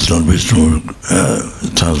 Transcendental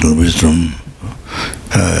wisdom,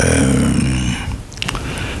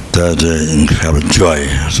 that incredible joy.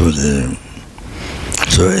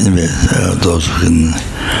 So anyway, those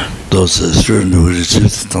students who receive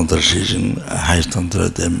the Tantra teaching, high Tantra,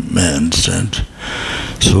 they may understand.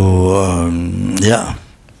 So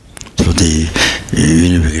so the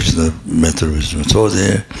unification of method wisdom. So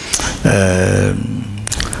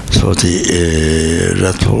the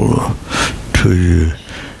wrathful to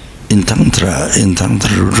in Tantra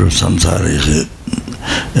root of samsara is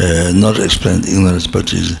not explained ignorance,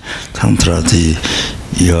 but is Tantra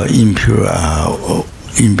your impure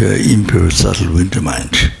subtle winter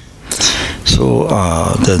mind. So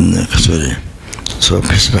then so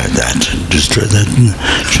pacify that, destroy that,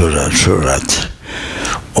 Shorat,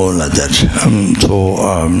 all like that.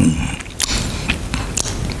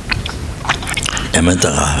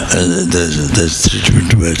 There's three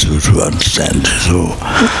different ways to understand. So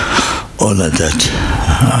all like that.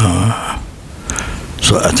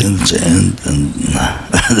 So I think it's the end, and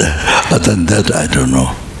other than that, I don't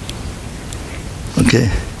know. Okay?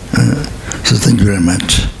 So thank you very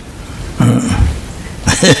much.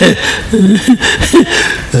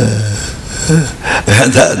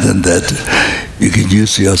 And other than that, you can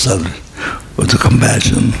use yourself with the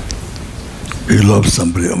compassion. You love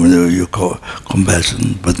somebody, you call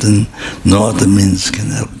compassion, but then no other means can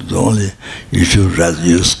help. Only you should rather,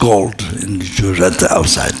 you scold, and you should rather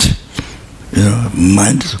outside.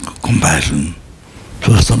 Mind is compassion.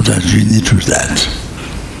 So sometimes you need to do that.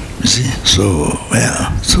 You see? So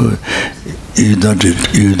so you don't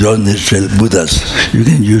need to tell Buddhas. You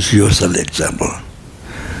can use yourself example.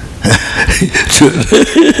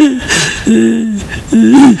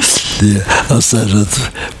 Outside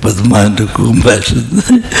but mind of compassion.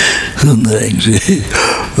 So not angry.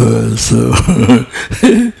 So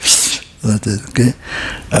that's it, okay?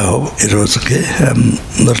 I hope it was okay. I'm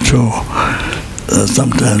not sure.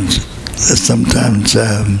 Sometimes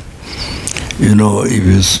if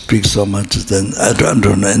you speak so much, then I don't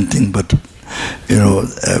know anything, but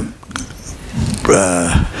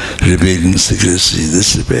revealing secrecy.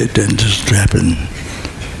 This is very dangerous to happen.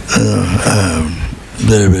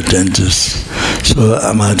 Very, very dangerous. So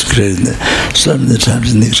I might create so many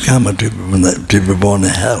times in next karma to be born in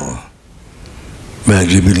hell by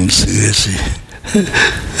revealing secrecy.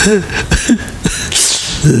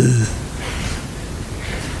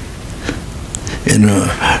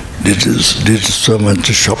 Did so much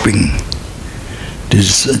shopping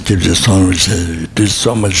the song which says, there's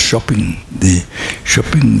so much shopping. The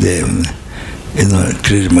shopping there,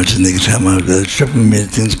 created much Nightama. The shopping made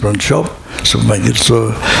things from shop, supermarket.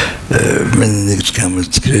 So many Nightkamas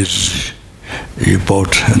created. You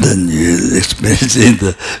bought and then you experienced in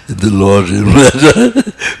the Lord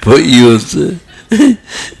for years.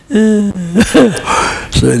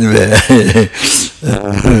 So anyway,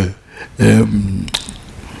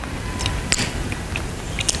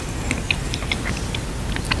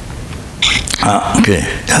 okay,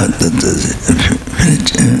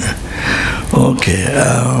 okay.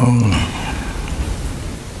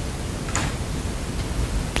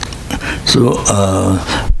 So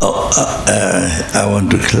I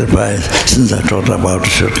want to clarify, since I talked about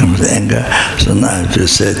shortcomings of anger, so now I have to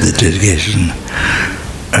say the dedication.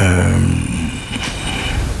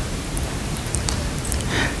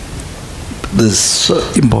 This is so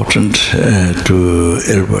important to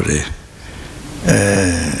everybody.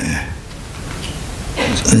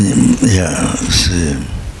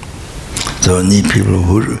 So many people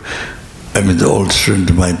who, the old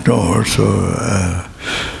students might know,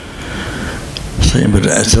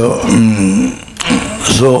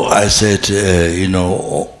 so I said,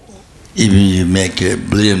 even you make $1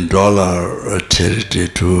 billion charity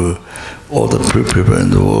to all the poor people in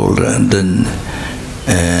the world, and then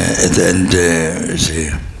at the end,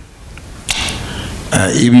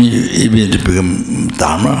 even to become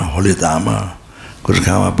Dharma, holy Dharma, could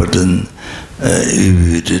come, but then if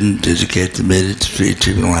you didn't dedicate the merit to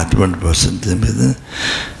achieving 100%,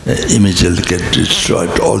 immediately get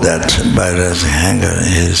destroyed. All that by rising anger,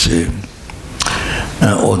 heresy,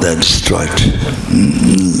 all that destroyed,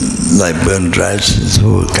 like burned rice,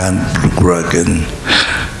 so can't grow again,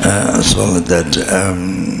 so like that.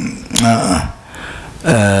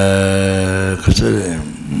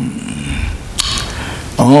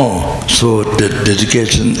 So the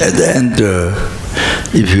dedication at the end.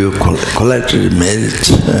 If you collected merit,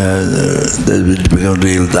 that will become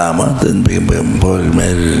real Dharma, then become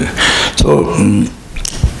merit. So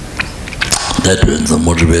that was the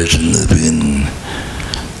motivation that begin.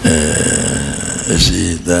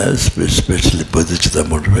 Especially bodhicitta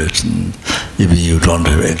motivation. Even you don't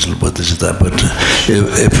have actual bodhicitta, but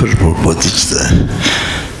effortful bodhicitta.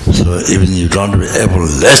 So even you don't have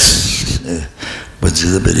effortless but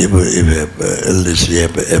if you have at least you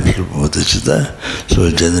have absolute bodhicitta, so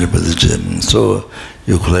general bodhicitta. So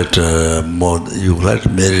you collect more, you collect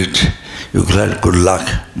merit, you collect good luck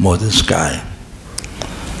more than sky.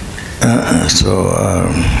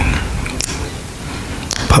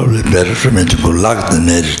 Probably better to mention good luck than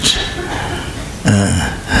merit.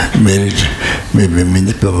 Merit, maybe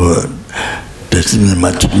many people doesn't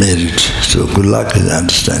much merit, so good luck is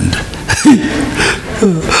understand.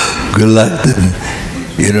 Good luck then,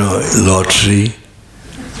 lottery,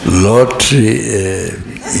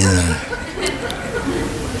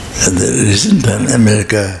 at the recent time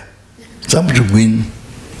America, somebody win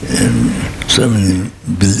so many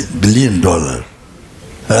 $1 billion.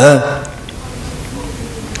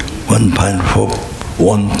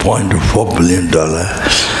 $1.4 billion.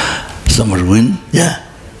 Somebody win, yeah.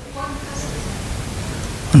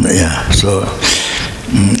 Yeah, so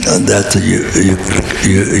that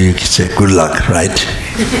you say good luck, right?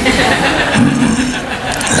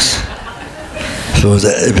 Yes. So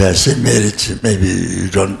that if I say merit, maybe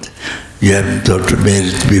you haven't thought of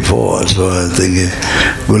merit before. So I think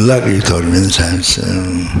good luck you thought many times.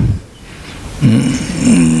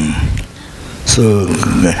 So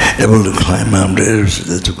able to climb mountains,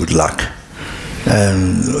 that's a good luck.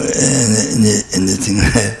 Anything.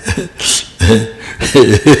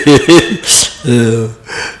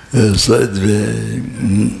 So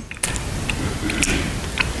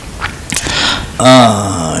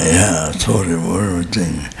yeah, sorry, one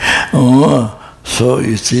thing. So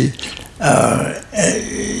you see,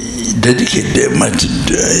 dedicate much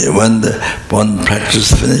when one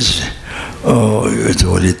practice finished. It's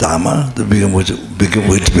holy Dharma, to become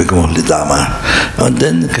holy Dharma. And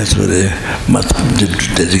then, because much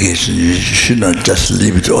dedication, you should not just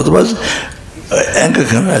leave it. Otherwise, anger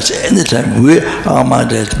can arise any time. Our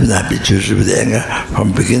mind has been habituated with anger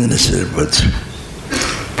from beginningless birth.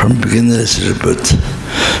 From beginningless birth.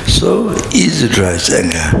 So easy to rise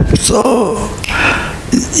anger. So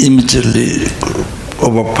immediately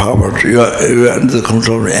overpowered. You are under the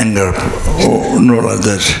control of anger. No, like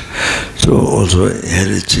that. So also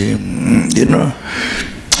heredity,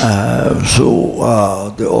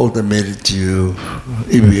 all the merit you,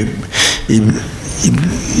 if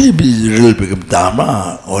you really become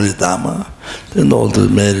Dharma, holy Dharma, then all the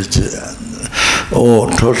merit,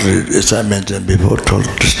 totally, as I mentioned before,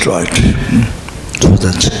 totally destroyed. So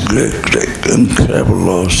that's a great, incredible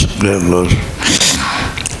loss, great loss.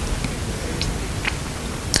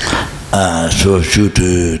 So should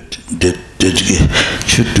do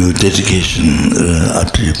dedication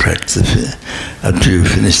after you practice, after you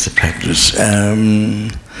finish the practice.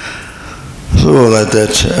 So like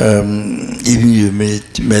that, even you made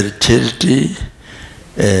charity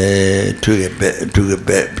to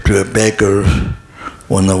a beggar,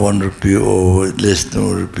 1 rupee or less than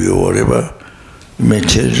 1 rupee or whatever, you made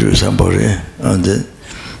charity to somebody, and then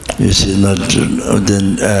you see not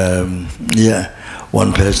then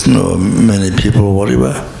one person or many people,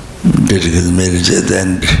 whatever, dedicated marriage at the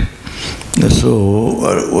end. So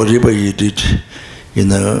whatever you did,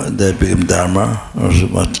 that became Dharma, or so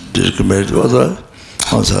much dedicated marriage also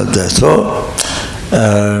that. So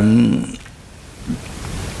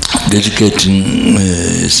dedicating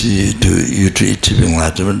to achieving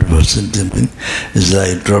enlightenment for something is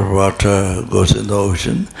like drop of water goes in the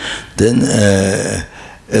ocean, then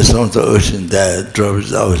as long as the ocean there, drop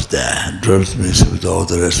is always there. Drops mixed with all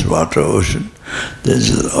the rest of water, ocean, then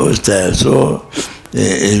it's always there. So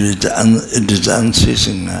it is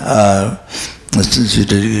unceasing. Since you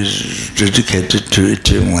dedicated to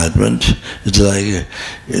achieving enlightenment, it's like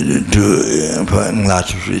for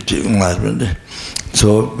enlightenment.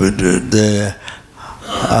 So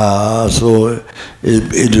so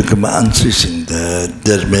it become unceasing.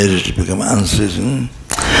 That marriage become unceasing.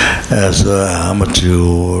 So how much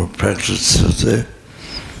you practice,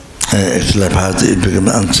 actually it become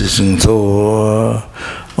unceasing. So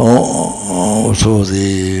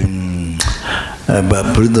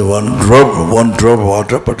but put in the one drop of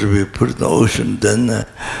water, but if we put it in the ocean, then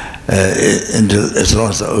as long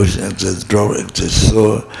as the ocean exists, drop exists,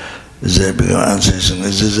 so they become unceasing.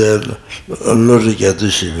 This is a logic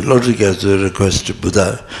to request to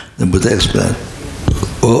Buddha. The Buddha explained,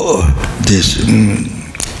 this.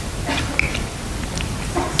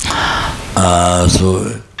 So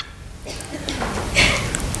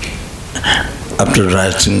after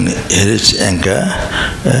rising its anchor,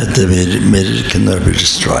 the marriage cannot be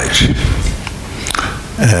destroyed.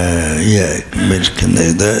 Marriage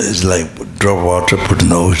is like drop of water put in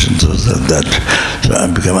the ocean, so that so I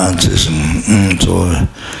become unceasing.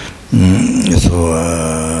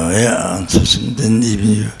 Unceasing. Then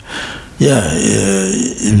even you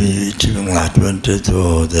achieve enlightenment,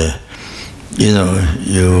 so you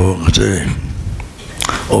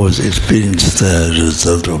always experience the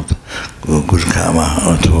result of good karma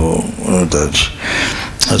or that.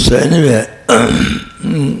 So anyway,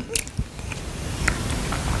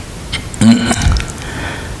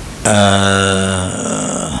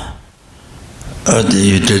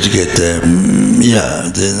 you dedicate then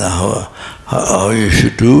how you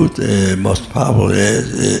should do the most powerful way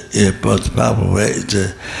is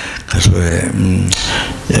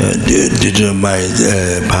did my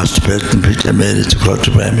past person Peter made it to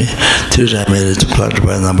clutter by me, 3 times made it to clutter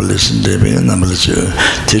by numberless and living and numberless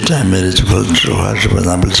 3 times made it to clutter by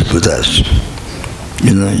numberless Buddhas.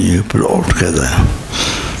 You put it all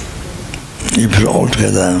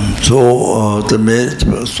together. So the marriage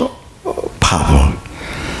was so powerful.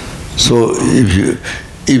 So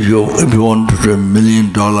if you want to do $1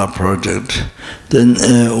 million project, then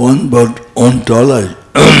 $1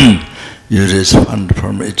 you raise fund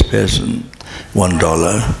from each person, $1,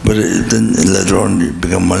 but then later on you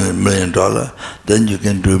become $1 million, then you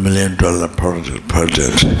can do $1 million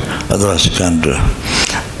project. Otherwise you can't do.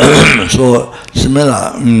 So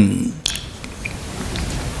similar.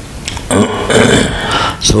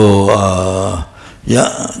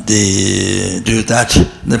 They do that.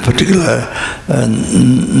 The particular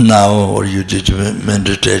now, or you did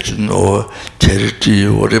meditation or charity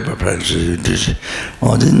or whatever practice you did,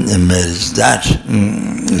 or then marriage that,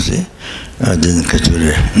 you see, then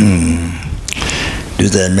do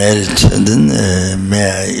that marriage, and then may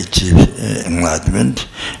I achieve enlightenment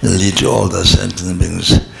and lead to all the sentient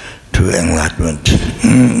beings to enlightenment.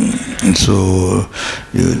 So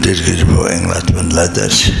you dedicate for enlightenment like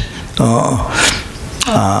that.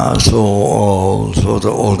 So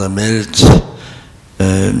all the merits,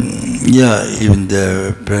 even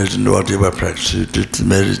the present whatever practice you did, the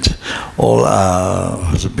merit, all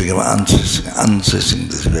has become unceasing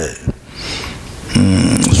this way.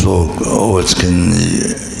 So always can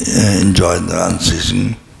enjoy the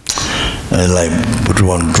unceasing, like put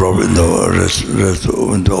one drop in the rest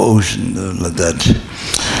in the ocean, like that.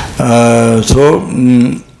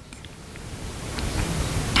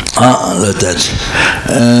 Like that.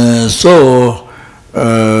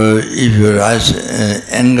 If you rise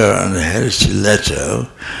anger and heresy later,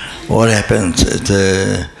 what happens?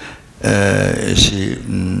 see,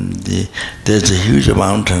 there's a huge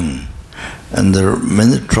mountain, and there are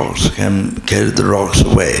many trucks can carry the rocks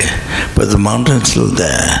away, but the mountain is still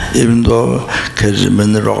there, even though carries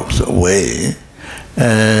many rocks away.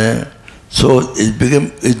 So it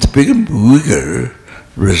became weaker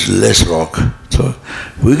with less rock. So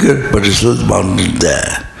weaker, but it's still the mountain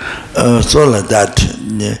there. So like that,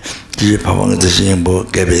 the Pavanga Deshimbo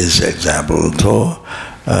gave this example. So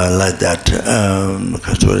like that,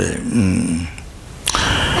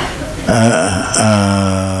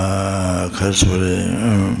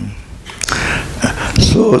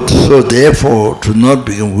 so therefore, to not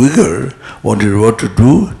become weaker, what you want to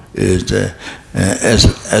do is,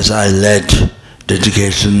 as I led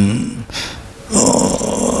dedication,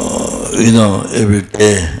 every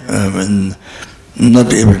day,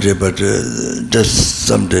 not every day, but just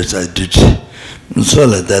some days I did. So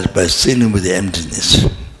like that, by sealing with the emptiness,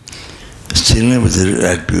 sealing with the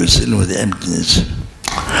right view, sealing with the emptiness.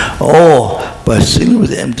 Or by sealing with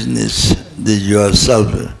the emptiness, that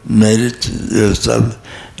yourself merit, yourself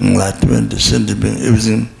enlightenment, sentiment,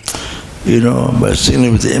 everything, by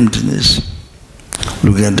sealing with the emptiness,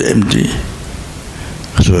 looking at the empty,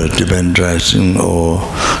 so divine rising or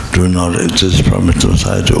do not exist from its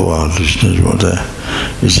society or our hallucination, whatever.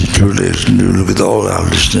 Is it truly existing? You look at all our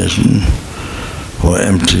hallucination or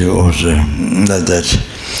empty or like that.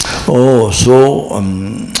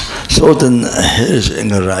 So then his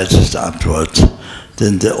anger rises afterwards.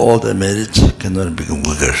 Then all the merits cannot become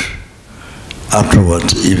weaker.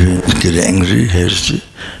 Afterwards, if you get angry, heresy,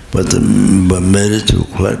 but the merit you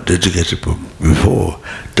quite dedicated before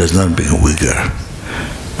does not become weaker.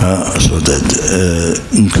 So that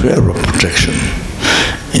incredible protection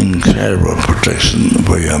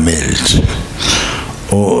for your merit.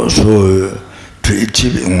 So to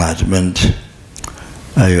achieve enlightenment,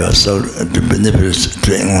 yourself, to benefit,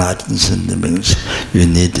 to enlighten sentiments, you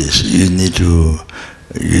need this. You need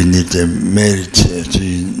the merit to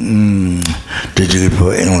dedicate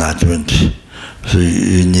for enlightenment. So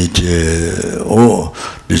you need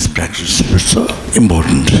this practice is so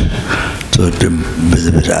important to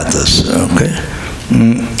benefit others. Okay,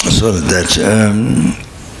 so that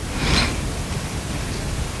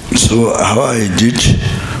so how I did.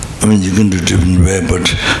 I mean, you can do different way,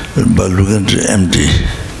 but by looking at empty,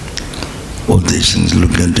 all these things,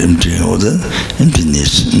 looking at empty, all the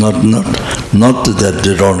emptiness, not that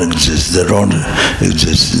they don't exist. They don't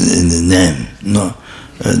exist in the name. No,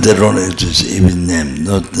 they don't exist even in name.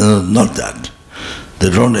 Not that. They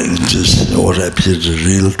don't exist. What appears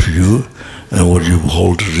real to you, and what you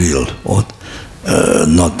hold real, or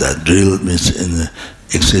not that. Real means in the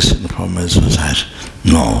existing from a society.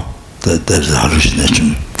 No, that is a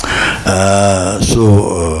hallucination.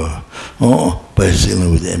 By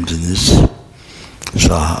sealing with emptiness,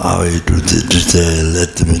 so how you do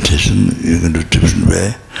the meditation, you can do different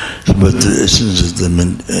way. So, but the essence is the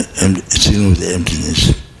sealing with the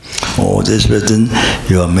emptiness. This way then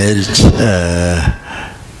your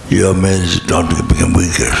marriage don't become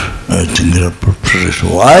weaker. It's incredible protection.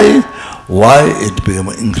 Why it become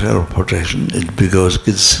incredible protection? It's because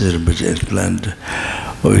it's explained.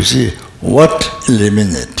 You see, what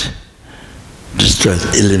eliminate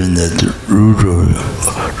the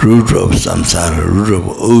root of samsara, root of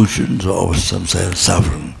oceans of samsara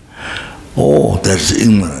suffering. That's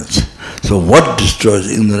ignorance. So what destroys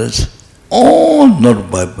ignorance? Not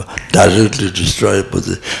by directly destroyed, but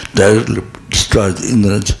directly destroys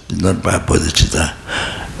ignorance is not by bodhicitta.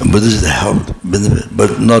 Bodhicitta help benefit,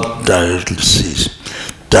 but not directly sees.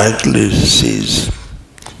 Directly sees,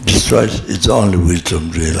 destroys its only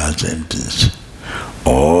wisdom, realize emptiness.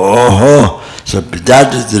 So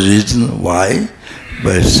that is the reason why,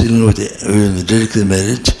 by sealing with the dedicated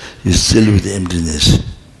marriage, you seal with the emptiness,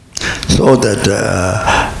 so that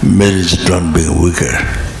marriage don't be weaker.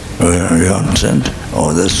 You understand?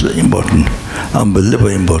 That's important,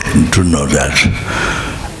 unbelievably important to know that.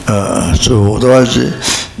 So otherwise,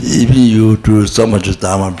 even you do so much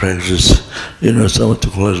Dharma practice, so much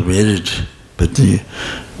close marriage, but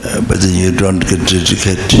then you don't get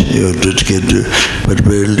dedicated. You dedicate, but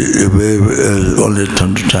only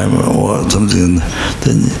time or something,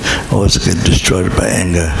 then you also get destroyed by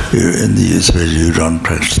anger. In the especially you don't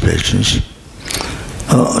practice patience.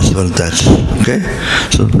 So that's okay.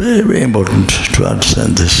 So very, very important to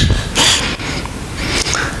understand this.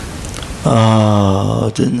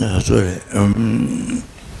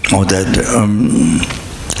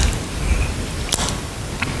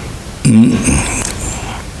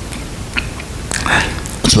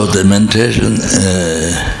 So the meditation,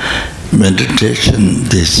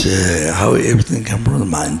 this how everything comes from the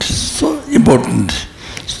mind, so important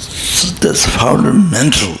That's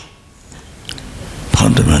fundamental.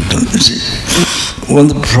 Fundamental. You see, when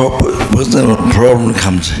the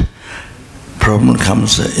problem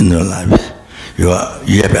comes in your life, you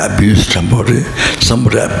have abused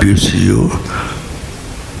somebody abused you.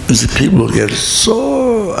 You see, people get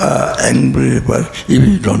so angry, but if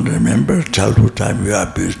you don't remember childhood time you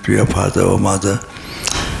abused your father or mother,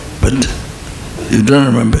 but you don't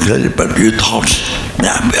remember clearly, but you thought,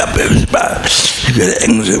 you get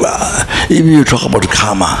angry. If you talk about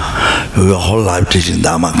karma, your whole life teaching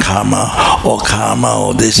Dharma, karma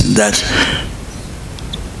or this and that.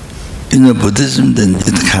 In Buddhism, then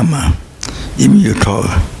it's karma. Even you talk,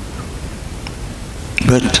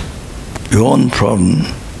 but your own problem.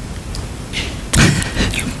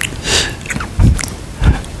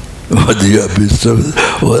 What do you abuse or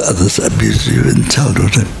others abuse you in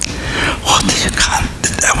childhood? What you can't,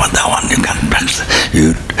 that one you can't practice.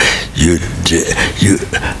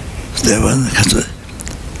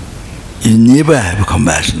 You never have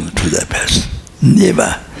compassion to that person.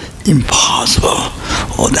 Never. Impossible.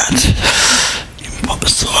 All that.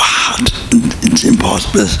 So hard. It's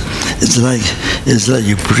impossible. It's like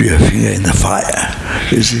you put your finger in the fire.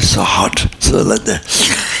 It's so hot. So like that.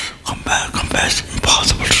 Compassion.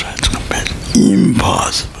 Impossible to try to compassion.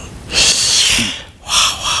 Impossible.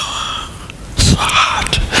 Wow. So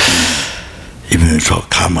hard. Even if you talk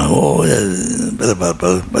karma,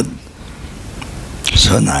 but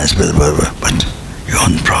so nice, but your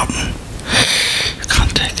own problem. You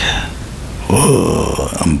can't take care. Oh,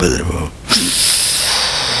 unbelievable.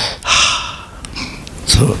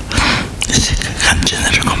 So, you see, can't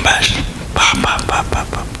generate compassion.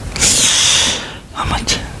 How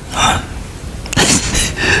much?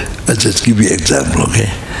 I'll just give you an example, okay?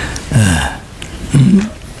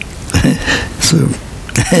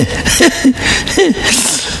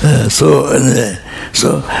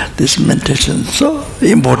 So this meditation is so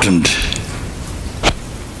important.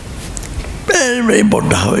 Very, very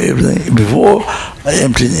important how everything, before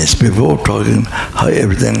emptiness, before talking, how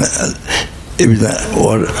everything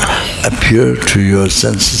will appear to your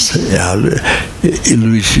senses,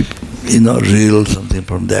 illusion, real something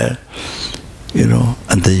from there,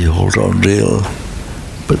 and then you hold on real.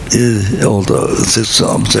 But all this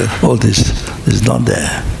is not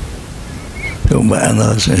there. My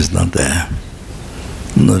analysis is not there.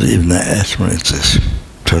 Not even the asthma exists.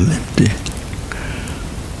 Totally empty.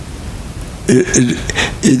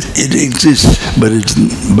 It exists, but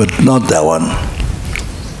not that one.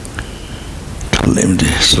 Totally empty.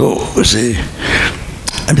 So see,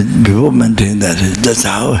 before maintaining that's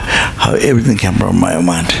how everything came from my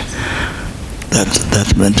mind.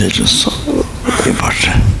 That meditation is so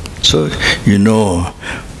important. So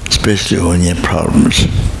especially when you have problems,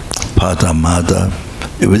 father, mother,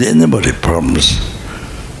 with anybody problems,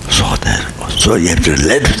 so you have to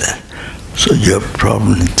relate to that. So your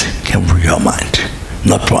problem came from your mind,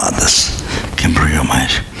 not from others. Came from your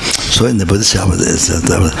mind. So in the Bodhisattva, there's a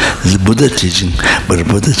Buddha teaching, but the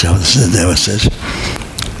Bodhisattva says,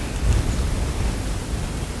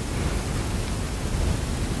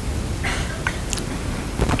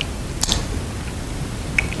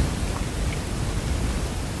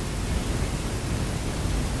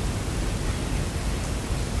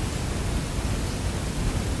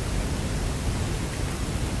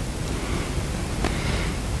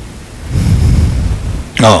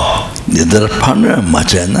 Didar Pana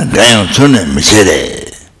Machana Gayang Tuna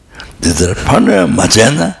Michede. Didar Pana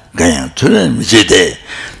Machana Gayang Tuna Michede.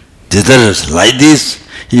 Didar is like this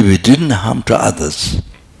if you didn't harm to others.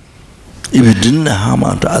 If you didn't harm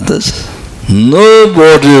to others,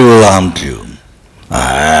 nobody will harm to you.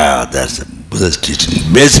 That's the Buddha's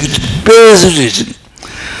teaching. Basic teaching.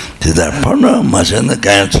 Didar Pana Machana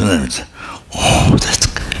Gayang Tuna Michede. Oh, that's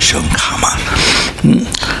showing karma.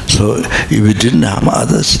 So if you didn't harm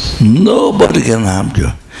others, nobody can harm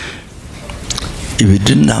you. If you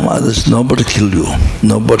didn't harm others, nobody kill you.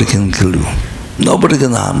 Nobody can kill you. Nobody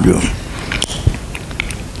can harm you.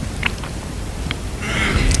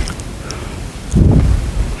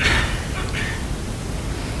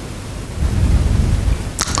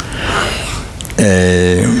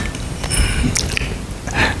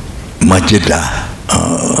 Majida,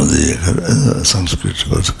 the Sanskrit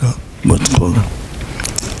what's called?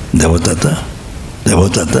 Devotata?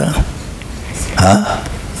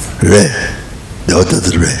 Re?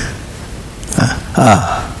 Devotata Re?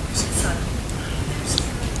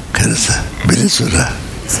 Karasa?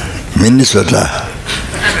 Miniswara?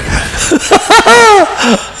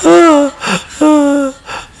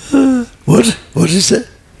 What is it?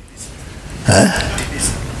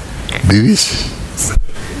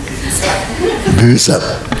 Bibis up.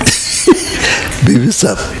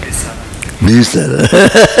 Bibisap. Bibisap.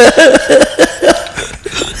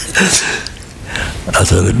 I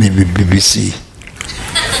thought it maybe BBC.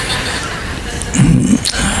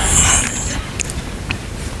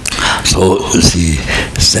 So he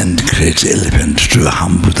sent crazy elephant to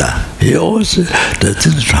Hambuddha. He always does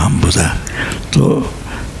things to Hambuddha. So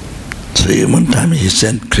one time he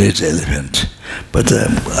sent crazy elephant. But the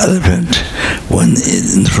elephant, when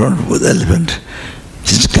in front of the elephant,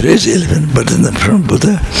 this crazy elephant, but in the front of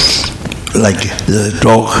Buddha, like the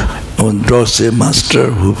dog, when dog say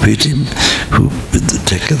master who feed him, who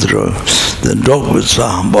take the dog, the dog was so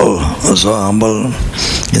humble,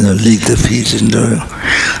 lick the feet into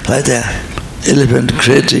like that. Elephant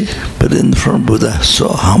crazy, but in front of Buddha, so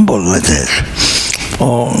humble like that.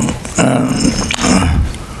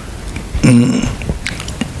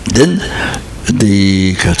 Then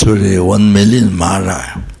the Katsuri 1 million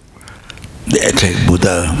Mara, they attacked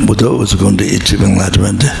Buddha. Buddha was going to eat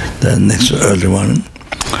enlightenment the next early morning.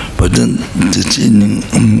 But then this evening,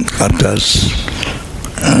 the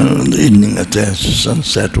evening at the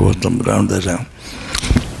sunset was around that time.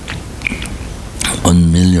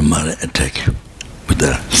 1 million Mara attack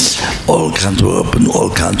Buddha. All kinds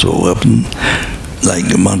of weapons, like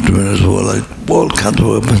mountainers were like all kinds of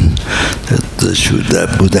weapons that shoot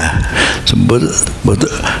that Buddha. So Buddha,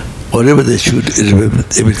 whatever they shoot,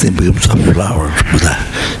 everything becomes a flower. Buddha,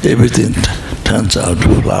 everything turns out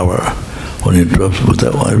to flower. When it drops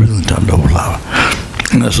Buddha, everything turns out to flower.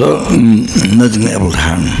 So nothing able to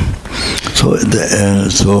harm. So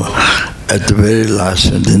at the very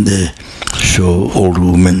last, and then they show old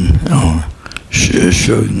women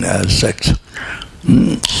showing sex.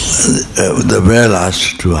 The very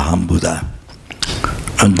last to harm Buddha.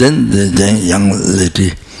 And then the young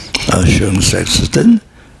lady showing sex. Then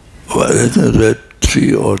red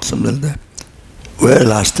tree or something like that. Very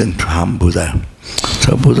last thing to harm Buddha.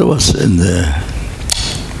 So Buddha was in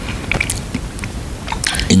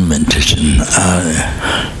meditation,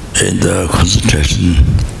 in the concentration,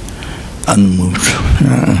 unmoved.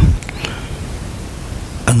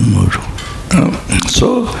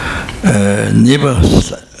 So never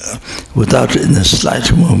without in a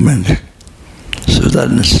slight movement. So that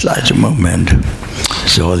in a slight movement,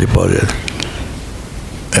 the holy body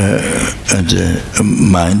and the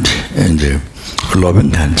mind and the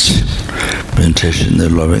loving kindness, meditation, the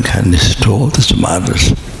loving kindness to all these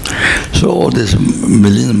matters. So all these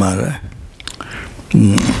million matters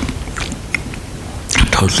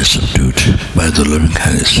totally subdued by the loving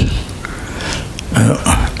kindness.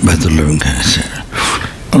 By the loving kindness.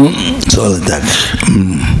 So like that.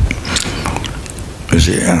 You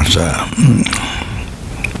see,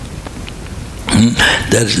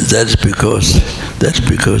 that's because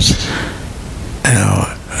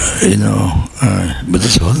but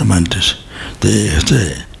this whole mantis, they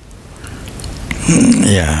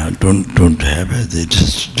don't have the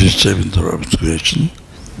disturbance or obscuration,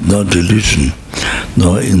 no delusion,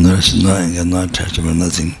 no ignorance, no anger, no attachment,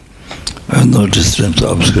 nothing. No disturbance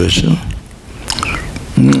or obscuration.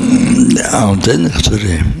 Then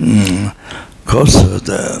actually, because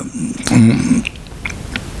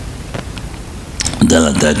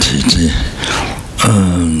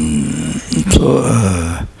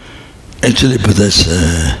actually, but that's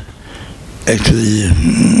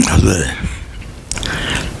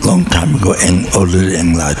long time ago already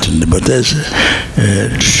enlightened. But that's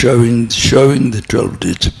showing the 12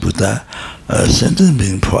 digit Buddha sentence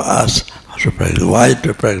being for us to practice. Why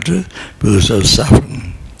to practice? Because of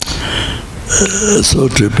suffering. So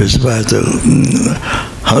to specify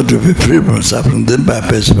how to be free from suffering, then by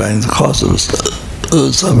specifying the cause of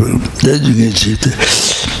suffering, then you can achieve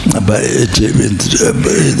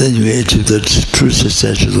the true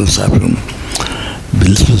cessation of suffering,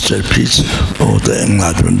 blissful state peace, or the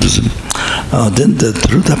enlightenment. Then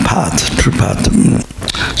through the true path.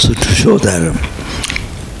 So to show that.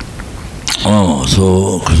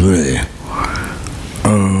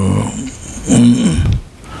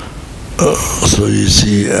 So you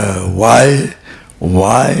see why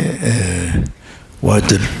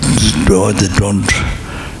they don't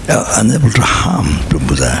unable to harm to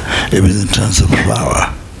Buddha, everything turns a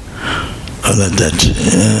flower like that.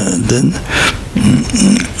 Then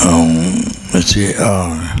let's see.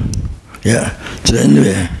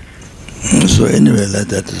 So anyway, like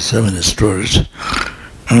that. So many stories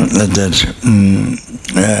like that.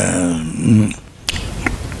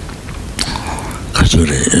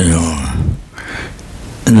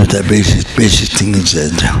 The basic thing is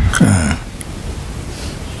that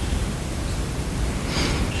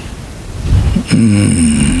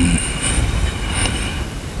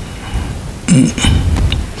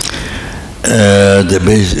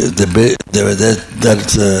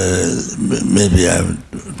that's maybe I'm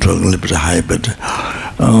talking a little bit high, but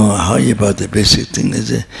how about the basic thing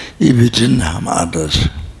is if you didn't harm others,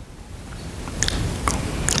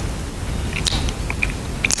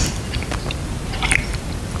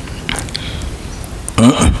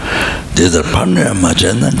 there's a partner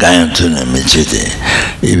Majana Gayatuna Michite.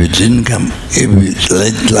 If you didn't come, if you,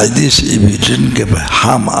 like this, if you didn't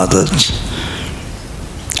harm others,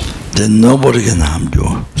 then nobody can harm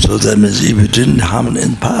you. So that means if you didn't harm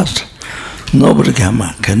in the past, nobody can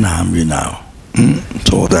harm you now.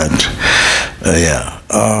 So that,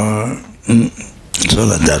 so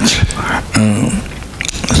like that.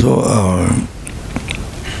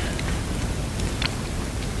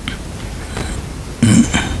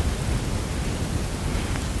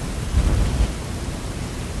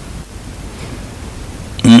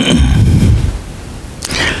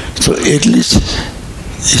 So at least,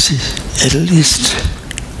 you see, at least,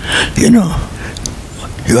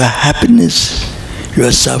 your happiness,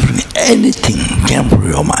 your suffering, anything came from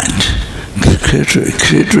your mind. The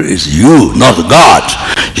creator is you, not God.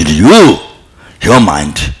 It's you, your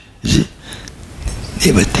mind. You see,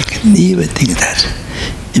 never think that.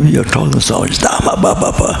 If you're talking so much Dhamma,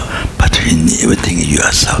 but you never think of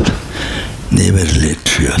yourself. Never relate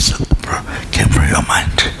to yourself. Came from your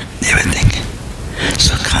mind. Never think.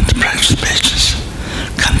 So can't practice patience,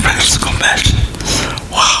 can't practice compassion.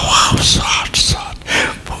 Wow, so hard.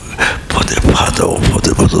 For the father or for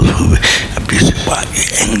the mother who abuse you,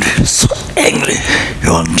 you're angry, so angry.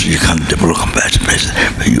 You can't develop compassion,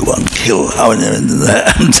 but you want to kill. I'm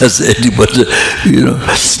just saying, but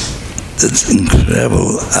that's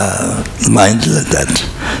incredible mind like that.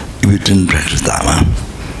 If you didn't practice Dhamma,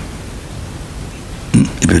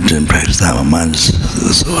 if you didn't practice Dhamma, mind is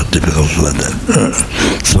so difficult like that.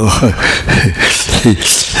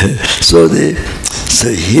 So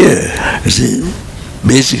here, you see,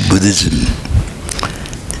 basic Buddhism,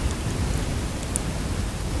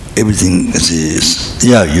 everything is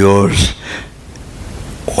yours,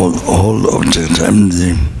 all objects,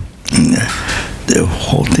 the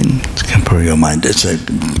whole thing can put your mind. It's like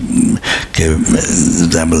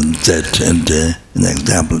example that and an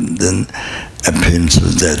example then appearance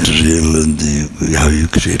of that real and how you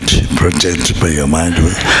create project by your mind.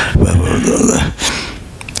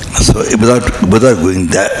 So without going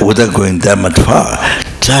that much far,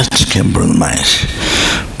 just came from the mind.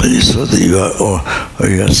 But you saw that you are or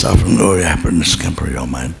you are suffering or your happiness came from your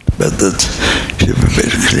mind. But that should be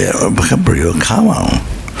very clear, or come from your karma.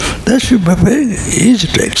 That should be very easy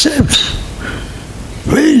to accept.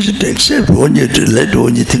 Very easy to accept. When you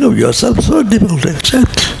think of yourself, so difficult to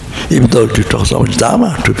accept. Even though you talk so much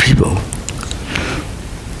Dhamma to people,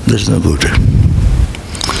 that's no good.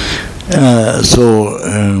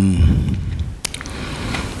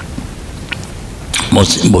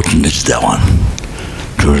 Most important is that one,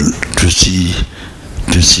 to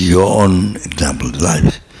see your own example of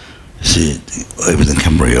life. See, everything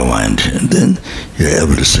comes from your mind, and then you're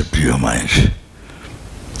able to subdue your mind.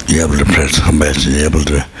 You're able to practice compassion, you're able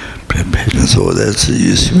to practice patience. So that's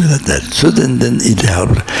useful like that. So then it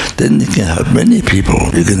helps. Then you can help many people.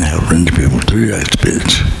 You can help many people through your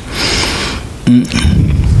experience.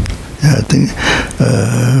 I think,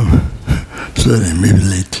 sorry, maybe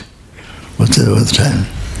late. What's the time?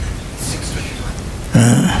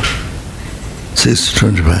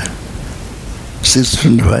 6:25.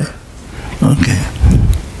 6:25? Okay.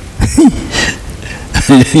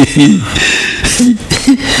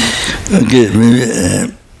 Okay, maybe...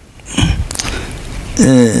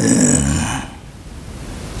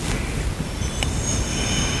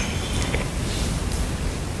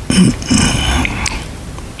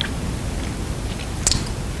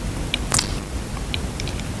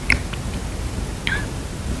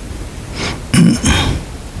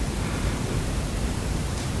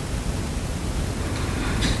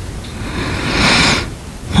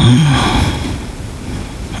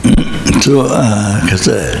 So,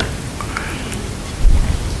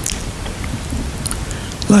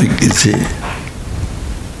 like you see,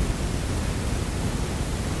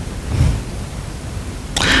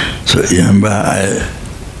 so remember I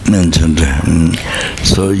mentioned,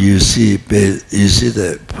 so you see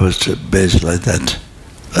the poster base like that,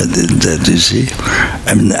 that you see.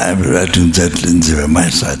 I mean, I'm writing that in my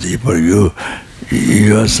side, for you,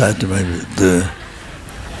 your side might be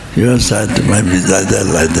your side might be like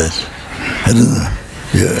that. I don't know.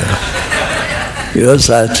 Your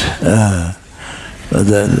side, but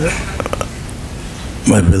then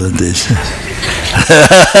might be like this.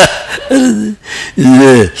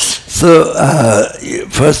 So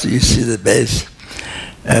first you see the base,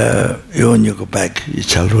 when you go back your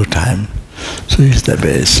childhood time, so it's the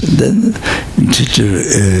base. And then teacher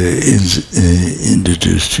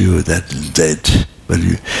introduced you that Z, but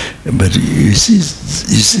you see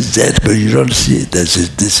Z, but you don't see it. This is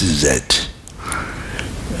Z,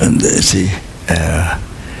 and see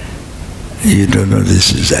you don't know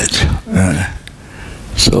this is Z.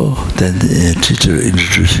 So then the teacher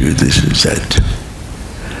introduced you. This is Z.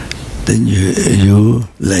 Then you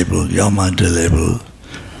label your mind label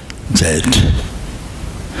Z.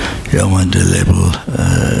 Your mind label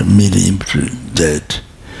medium Z.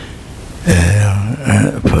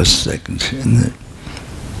 First, second.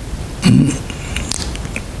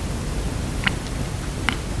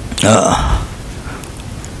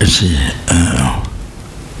 You see,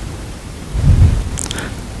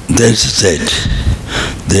 there's Z.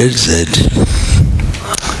 There's Z.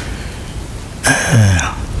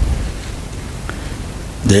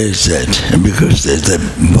 There's Z, because there's the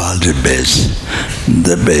Balder base,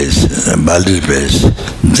 Balder base,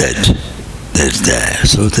 Z. There's there,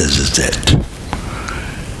 so there's a Z.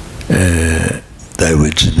 That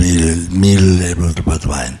which is middle labeled by the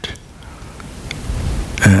mind.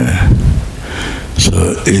 So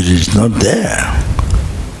it is not there.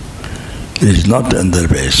 It is not under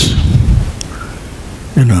base.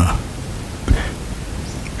 You know.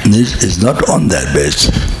 It is not on that base,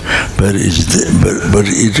 but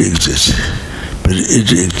it exists. But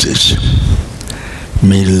it exists.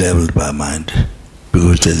 Middle leveled by mind,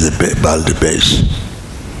 because there's a Balder base.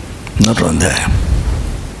 Not on there.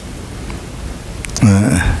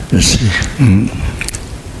 You see.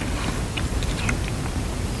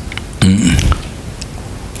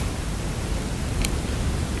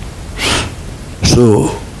 So,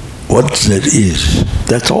 what that is,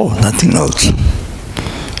 that's all, nothing else.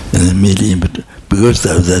 And the medium, because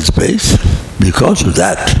of that space, because of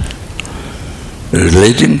that,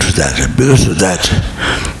 relating to that, because of that,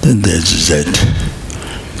 then there's that,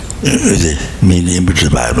 the medium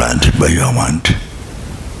by mind, by your mind.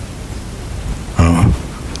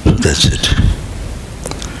 So that's it.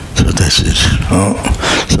 So that's it.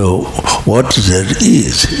 So what that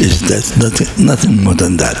is that nothing more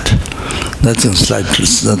than that. Nothing slight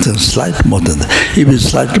more than that. If it's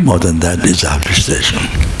slightly more than that, it's a hallucination.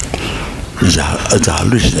 It's a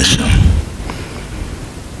hallucination.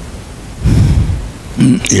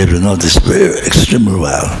 You have to know this very extremely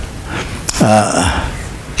well.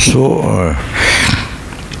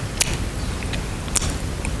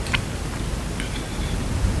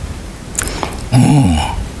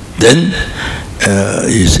 Then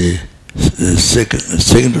you see,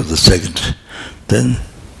 second of the second. Then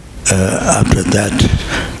after that,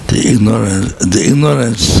 the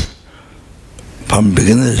ignorance from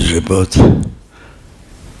beginner's report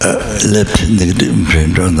left negative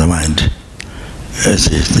imprint on the mind. As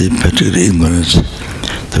is the particular ignorance,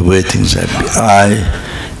 the way things appear,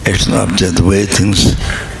 action object, the way things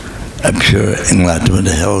appear, enlightenment,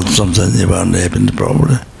 health, sometimes nirvana happen,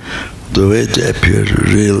 probably. The way it appears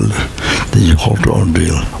real, then you hold on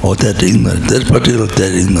real. Or that ignorance, that particular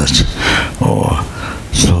that ignorance.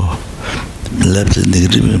 So left a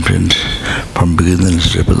negative imprint from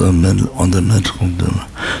beginner's report on the mental content.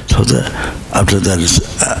 So that after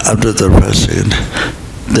the first second,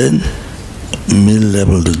 then middle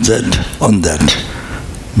level Z on that,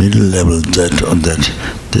 middle level Z on that,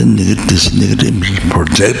 then this negative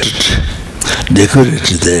projected,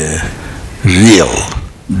 decorated there, real,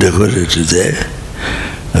 decorated there,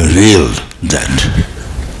 real that.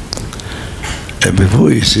 And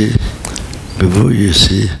before you see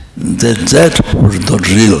that was not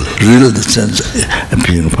real in the sense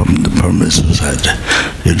appearing from the society.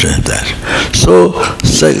 You don't have that. So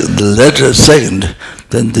the letter second,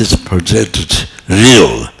 then this projected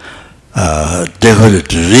real,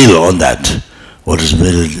 decorated real on that, what is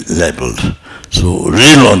middle labeled. So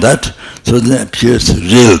real on that, so then appears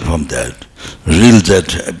real from that, real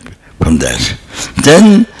that from that.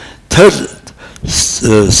 Then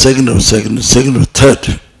second of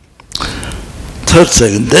third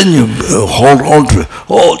second, then you hold on to it.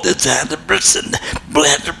 Oh, that's 100%,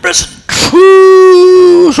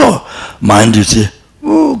 true. So, mind you see,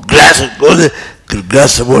 glass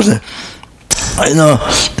of water. I know,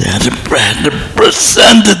 they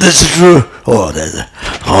 100% this is true.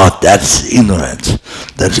 That's ignorance.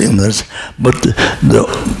 That's ignorance. But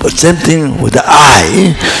the same thing with the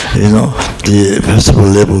eye, the possible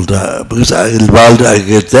level, because I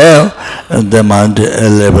get there, and the mind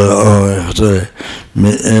level, so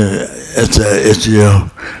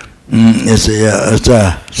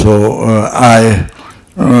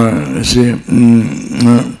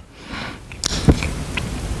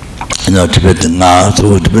Tibetan now,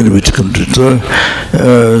 so Tibetan which come to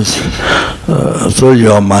so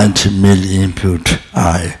your mind merely impute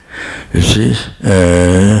I. You see,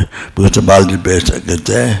 because the body base I get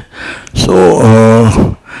there. So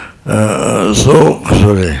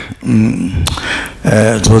sorry.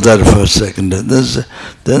 So that first second.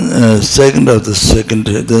 Then second of the second.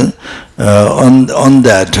 Then on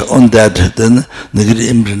that then negative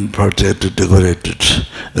imprint project decorated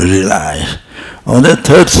realize. On the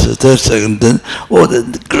third second then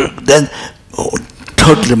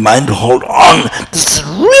totally mind hold on. This is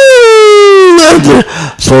real.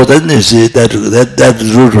 So then you see that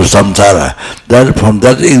root of samsara. That from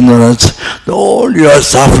that ignorance, all your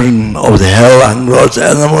suffering of the hell and gods,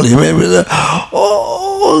 animal,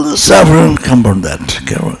 all the suffering come from that.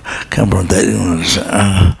 Come from that ignorance.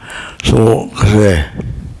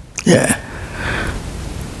 Yeah.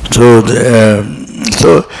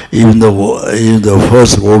 So even the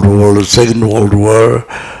First World War, the Second World War,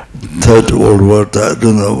 Third World War, I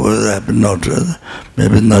don't know what happened,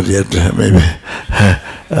 maybe not yet, maybe.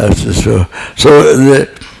 So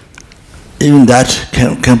even that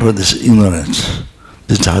came from this ignorance,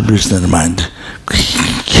 this hallucinatory mind,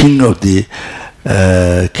 king of the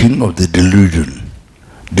delusion.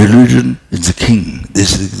 Delusion is the king.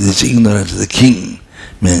 This ignorance is the king.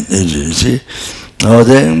 Man, you see. Now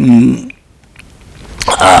then.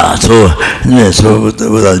 So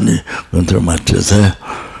without me going through much,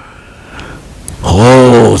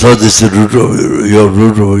 so this is root of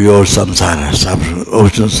your samsara,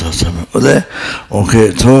 ocean samsara.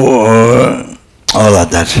 Okay, so all of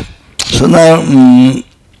that. So now,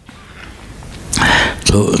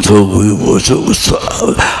 so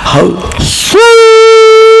how so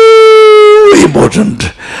important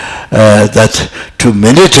that to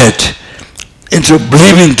meditate into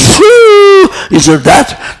believing true is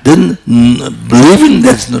that, then believing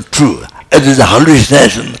that's not true. It is a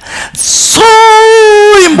hallucination. So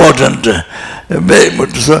important, very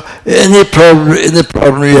important. So any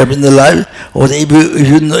problem you have in the life, or if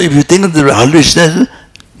you think of the hallucination,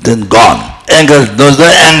 then gone. Anger, there's no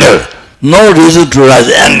anger. No reason to rise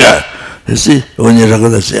anger. You see, when you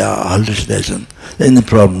recognize hallucination, any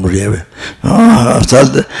problem you have,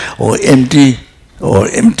 or empty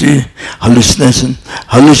hallucination.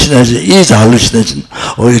 Hallucination is a hallucination,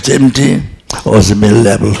 or it's empty, or it's a middle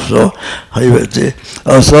level. So, how you would say,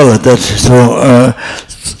 so like that. So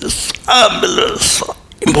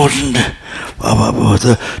important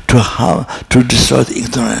to destroy the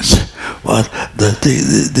ignorance. What the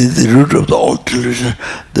root of the old delusion,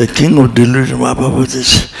 the king of delusion.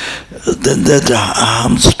 Then that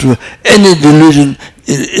harms to any delusion.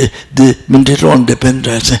 The meditation on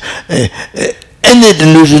dependence. Any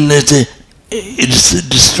delusion it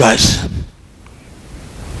destroys.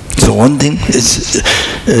 So one thing is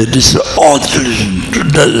destroy all delusion,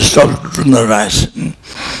 stop to not rise.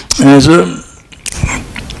 So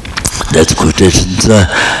that's quotation. So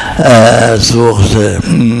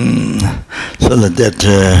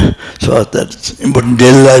that's important.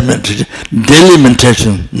 Daily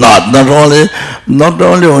meditation. Not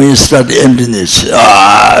only when you study emptiness,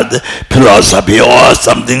 the philosophy or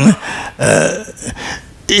something.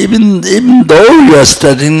 Even though you are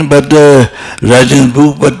studying, but writing a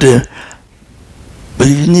book, but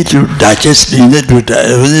you need to digest, you need to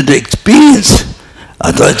experience.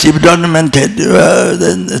 Otherwise, if you don't meditate,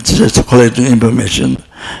 then it's just collecting information.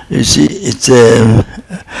 You see, it's I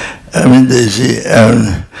want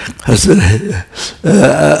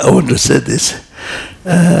to say this.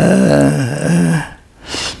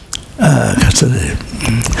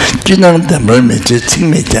 Jinang Temple Mechi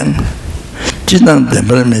Tsingmechang. Jinang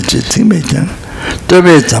Temple Mechi Tsingmechang.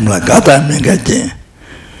 Tobe Zamla Gata Mengaje.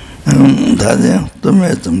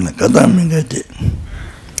 Tobe Zamla Gata Mengaje.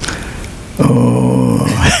 Oh,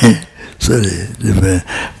 sorry,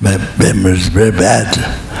 my memory is very bad.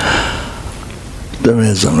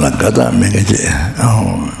 Tobe Zamla Gata Mengaje.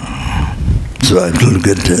 So I look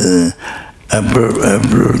at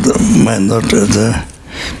my note.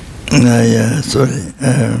 Sorry.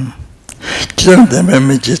 Chidang Tempe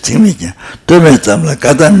Mechi Tsingmechang. Tobe Zamla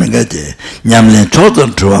Gata Mengaje. Nyamlen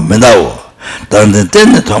Chodon Chua Menao. Then the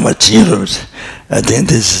Thomas Chiros. I think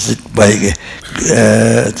this is by I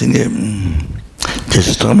think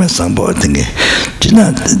this Thomas Sambo. I think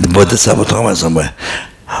China the Bodhisattva Thomas Sambo.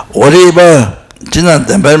 Whatever China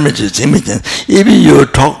Tempe Mechi Tsingmechang. Even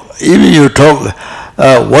you talk,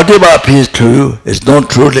 whatever appears to you is not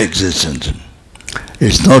truly existent.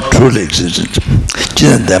 It's not truly existent.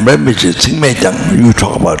 You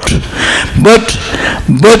talk about. But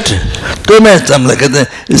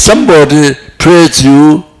somebody prays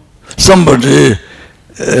you, somebody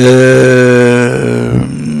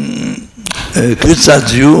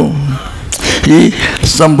criticize you,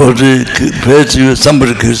 somebody praise you,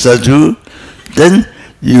 somebody criticize you, then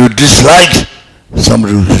you dislike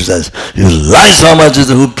somebody who criticizes. You like so much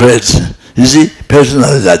who prays. You see,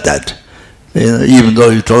 personally like that. Even though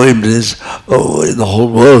you told him this in the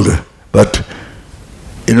whole world, but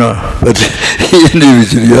but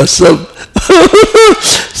individually yourself,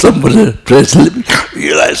 somebody prays,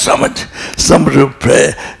 you like so much. Somebody who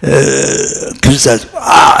criticize,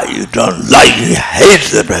 you don't like, you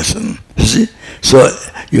hate the person. You see, so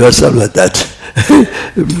yourself like that. You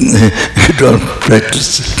don't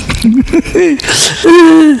practice.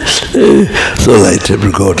 So like tape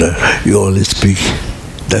recorder, you only speak.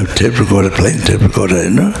 The tape recorder, playing tape recorder,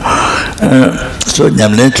 So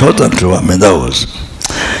Nyamlen Chotan to Amendawas.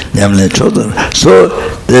 Nyamlen Chotan. So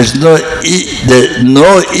there's no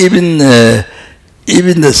even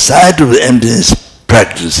the side of the emptiness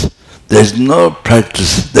practice. There's no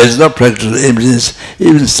practice. There's no practice of emptiness,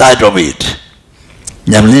 even side of it.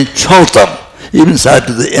 Nyamlen Chotan. Even side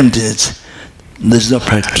of the emptiness, there's no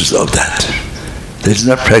practice of that. There's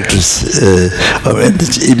no practice of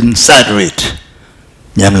emptiness, even side of it.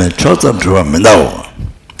 Nyamlen Chotam Truva Mendawa.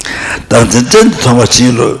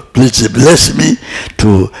 Please bless me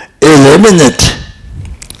to eliminate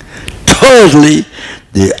totally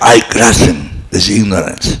the eye grasping, this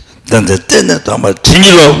ignorance. Then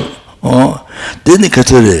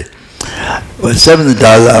well,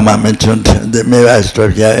 $7 I mentioned, maybe I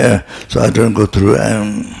stop here, so I don't go through.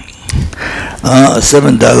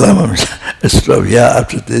 $7 I stop here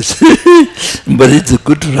after this. But it's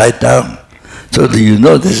good to write down, so that you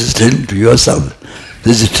know this is telling to yourself.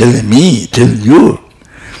 This is telling me, telling you.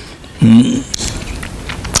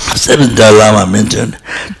 $7 I mentioned.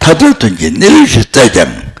 Tata Tunji Nilushi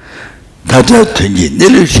Tajam. Tata Tunji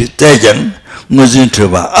Nilushi Tajam. Muzin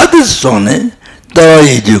Truba Adis Sone.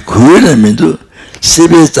 Dawaiji Kurinamidu,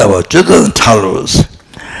 Sibitawa, Jodan Talos,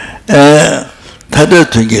 Tada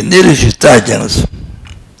Tungi, Nilish Tajans.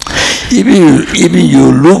 Even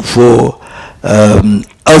you look for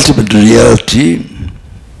ultimate reality,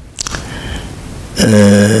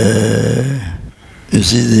 you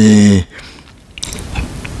see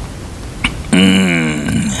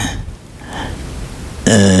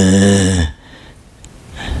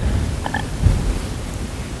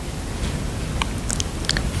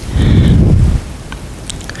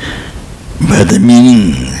by the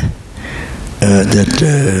meaning that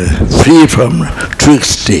free from trick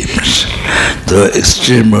statements, the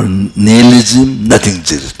extreme of nihilism, nothing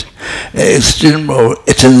exists. Extreme of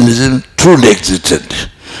eternalism, truly existent,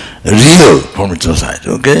 real from its own side,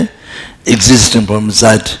 okay? Existing from its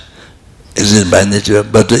side, exists by nature,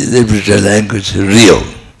 but every language is real.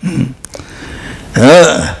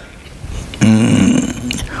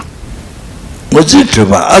 Was it true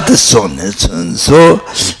about other sonnets? So,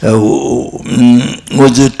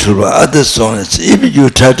 was it true about other sonnets? If you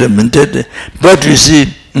try to imitate it, but you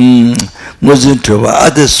see, was it true about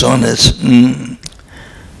other sonnets? I'm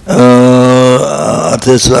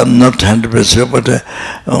not 100%, but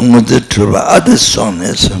was it true about other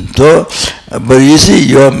sonnets? So, but you see,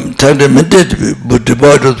 you're trying to imitate it, but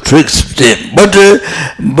devoid of tricks. But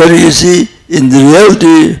you see, in the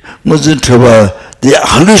reality, was it true about the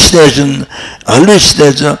hallucination,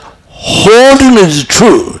 holding it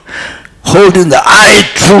true, holding the I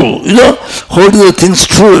true, holding the things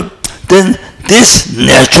true, then this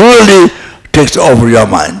naturally takes over your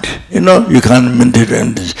mind. You can't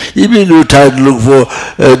maintain this. Even you try to look for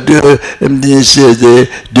the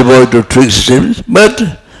devoid of tricks, but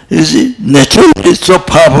you see, naturally it's so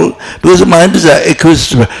powerful because the mind is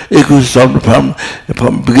accused from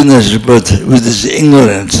beginner's birth with this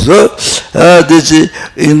ignorance. So this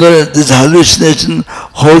ignorance, this hallucination,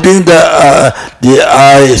 holding the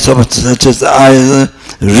eye, such as the eye,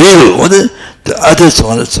 real. The others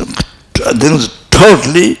one is things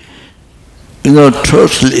totally,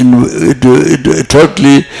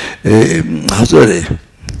 totally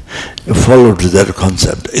follow to that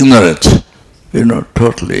concept, ignorance.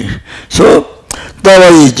 Totally. So,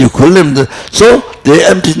 so the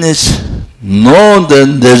emptiness, no,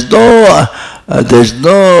 then there's no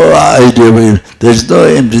idea, there's no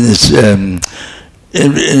emptiness,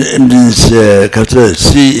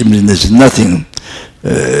 see emptiness, nothing.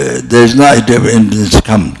 There's no idea of emptiness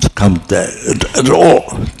come there at all.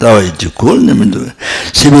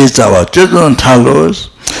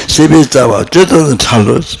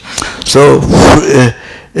 So,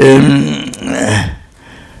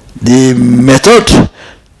 the method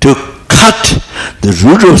to cut the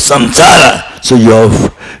root of samsara, so your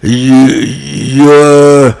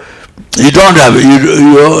You don't have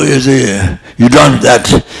you see, you don't have that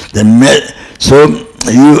so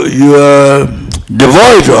you are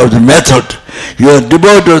devoid of the method. You are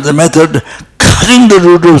devoid of the method, cutting the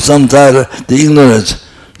root of samsara, the ignorance.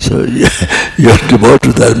 So you are devoid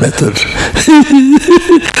to that method.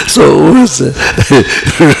 So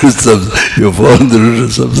you fall in the root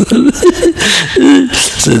of samsara.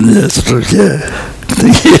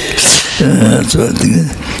 So I think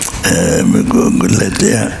we go good like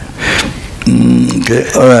that. Okay,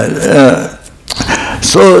 all right.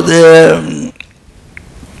 So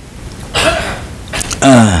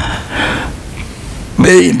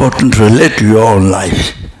very important to relate to your own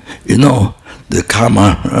life. You know, the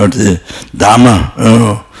karma or the dharma.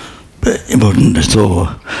 Very important. So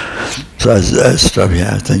I stop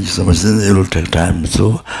here. Thank you so much. Then it will take time.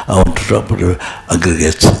 So I want to talk about the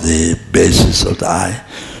aggregates, the basis of the I.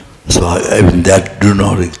 So even that do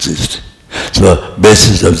not exist. So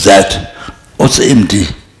basis of that also empty.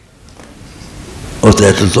 Or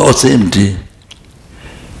that is also empty.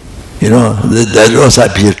 You know, that also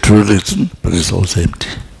appears true religion, but it's also empty.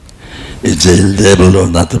 It's a label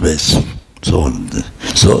of not the base. So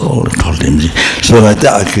all called empty. So like the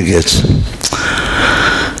aggregates.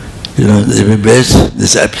 You know, the base,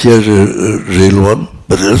 this appears a real one,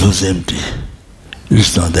 but it's also empty.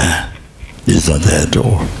 It's not there. It's not there at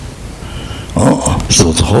all.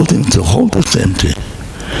 So the whole thing, the whole thing's empty.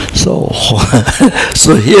 So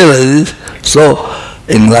here it is. So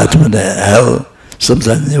enlightenment, hell,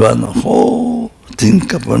 sometimes you want the whole thing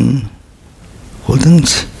upon whole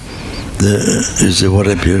things. Is what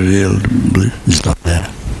appears real is not there.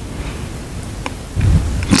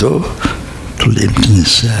 So to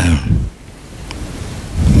emptiness.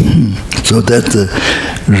 So that's the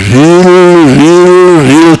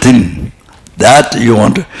real thing. That you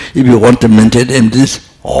want to, if you want to maintain emptiness,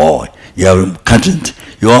 you have conscience,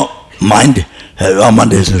 your mind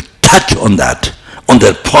has a touch on that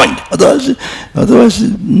point. Otherwise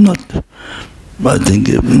not. I think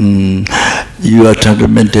you are trying to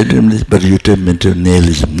maintain emptiness, but you try to maintain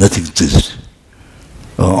nihilism. Nothing exists.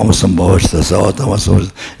 If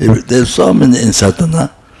there's so many in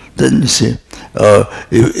sadhana, then you see,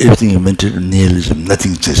 everything you maintain nihilism,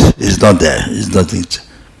 nothing exists. It's not there. It's nothing.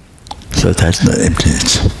 So that's not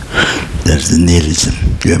emptiness. That's the nihilism.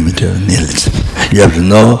 You have to nihilism. You have to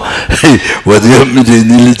know whether you have to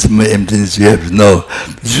nihilism or emptiness. You have to know.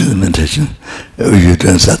 This is the meditation. You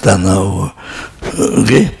do sadhana.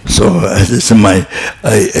 Okay. So this is my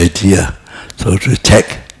idea. So to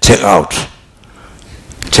check out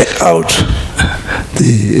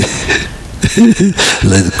the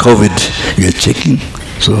like the COVID. You're checking.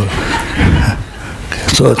 So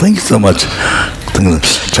thank you so much.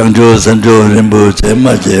 Changjo sanjo rimbo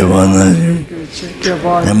chema chewana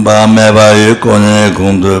Yamba meba yukone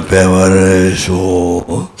kundu peware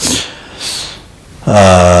shu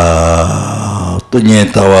Tunye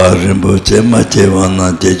tawa rimbo chema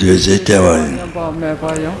chewana jeju se chewa Yamba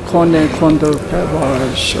meba yukone kundu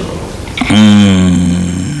peware shu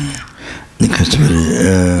Nikasuri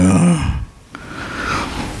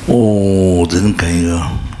didn't kaiga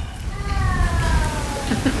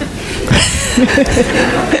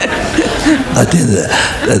I think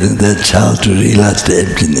that child to realize the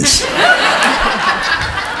emptiness.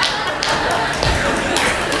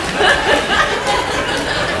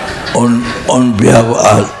 On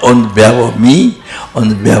behalf of me,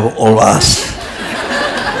 on behalf of all us.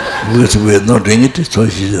 Because we are not doing it, so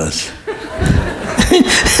she does.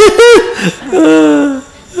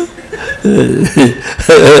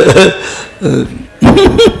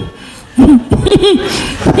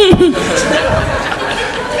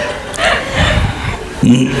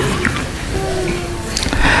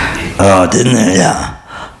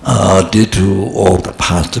 Due to all the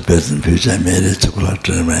past, present, future, I made it to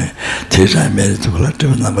collective, teacher, I made it to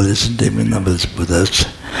collective, numberless demon, numberless Buddhas,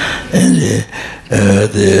 and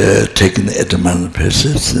they're taking the etymological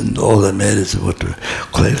precepts and all the merits of what to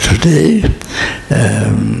collect today,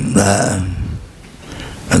 and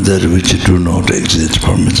that which do not exist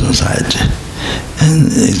from society, and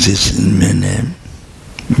exist in mere name,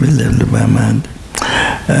 be by mind.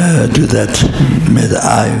 Do that, may the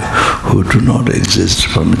I who do not exist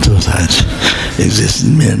from society exist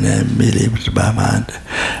in mere name, be limited by mind.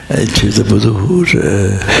 Achieve the Buddhahood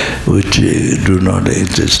which do not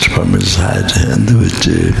exist from society and which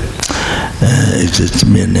exist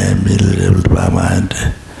in mere name, be limited by mind.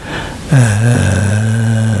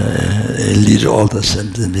 Lead all the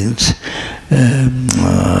sentient beings.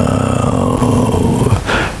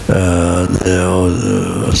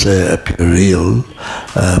 appear real,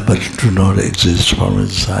 but do not exist from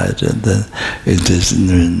inside, and then exist in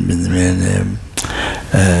the main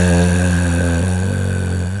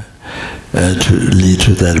to lead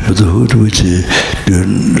to that Buddhahood, which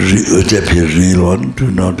appear real one,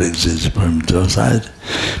 do not exist from inside,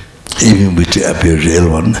 even which appear real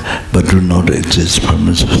one, but do not exist from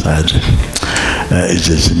inside.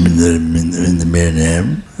 Exist in the mere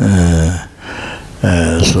name.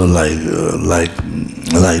 So like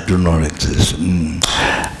do not exist.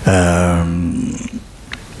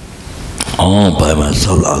 All by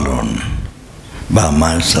myself alone. By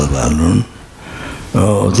myself alone.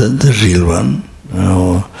 Oh, the real one.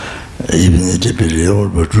 Oh, even it be real,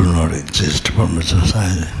 but do not exist from the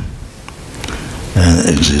society. And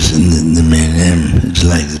exist in the main name. It's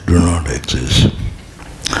like they do not exist.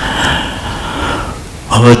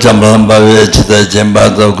 Ho Jambam Bave Chita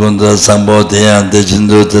Jambata Kunda Sambo Tian de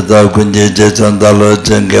Chindu Tata Kunji Jetson Dalo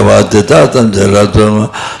Jengewa Tata Tam Jeratum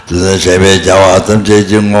to the Shebe Jawatam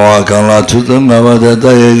Jejingwa Kala Tutum Nava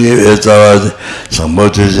Tata Yagi Sambo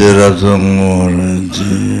Jeratum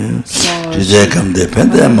Jekam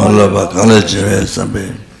depende Malava College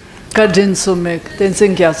Sabe Kajin Sumek,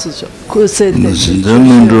 Tenzin Gyasujo, Kuse Tenzin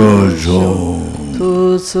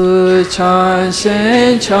Tu Su Chan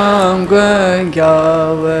Shen Chang Guen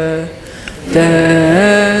Gyawe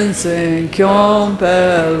Tenzin Kyong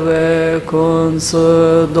Pelwe Kun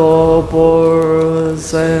Su Do Por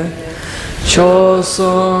Se Cho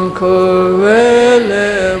Sun Kuwe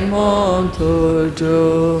Le Mon Tu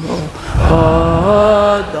Ju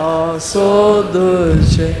Ha Da So Du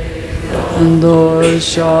Che Do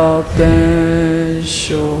Sharp Then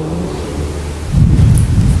Show.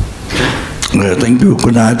 Thank you.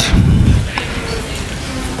 Good night.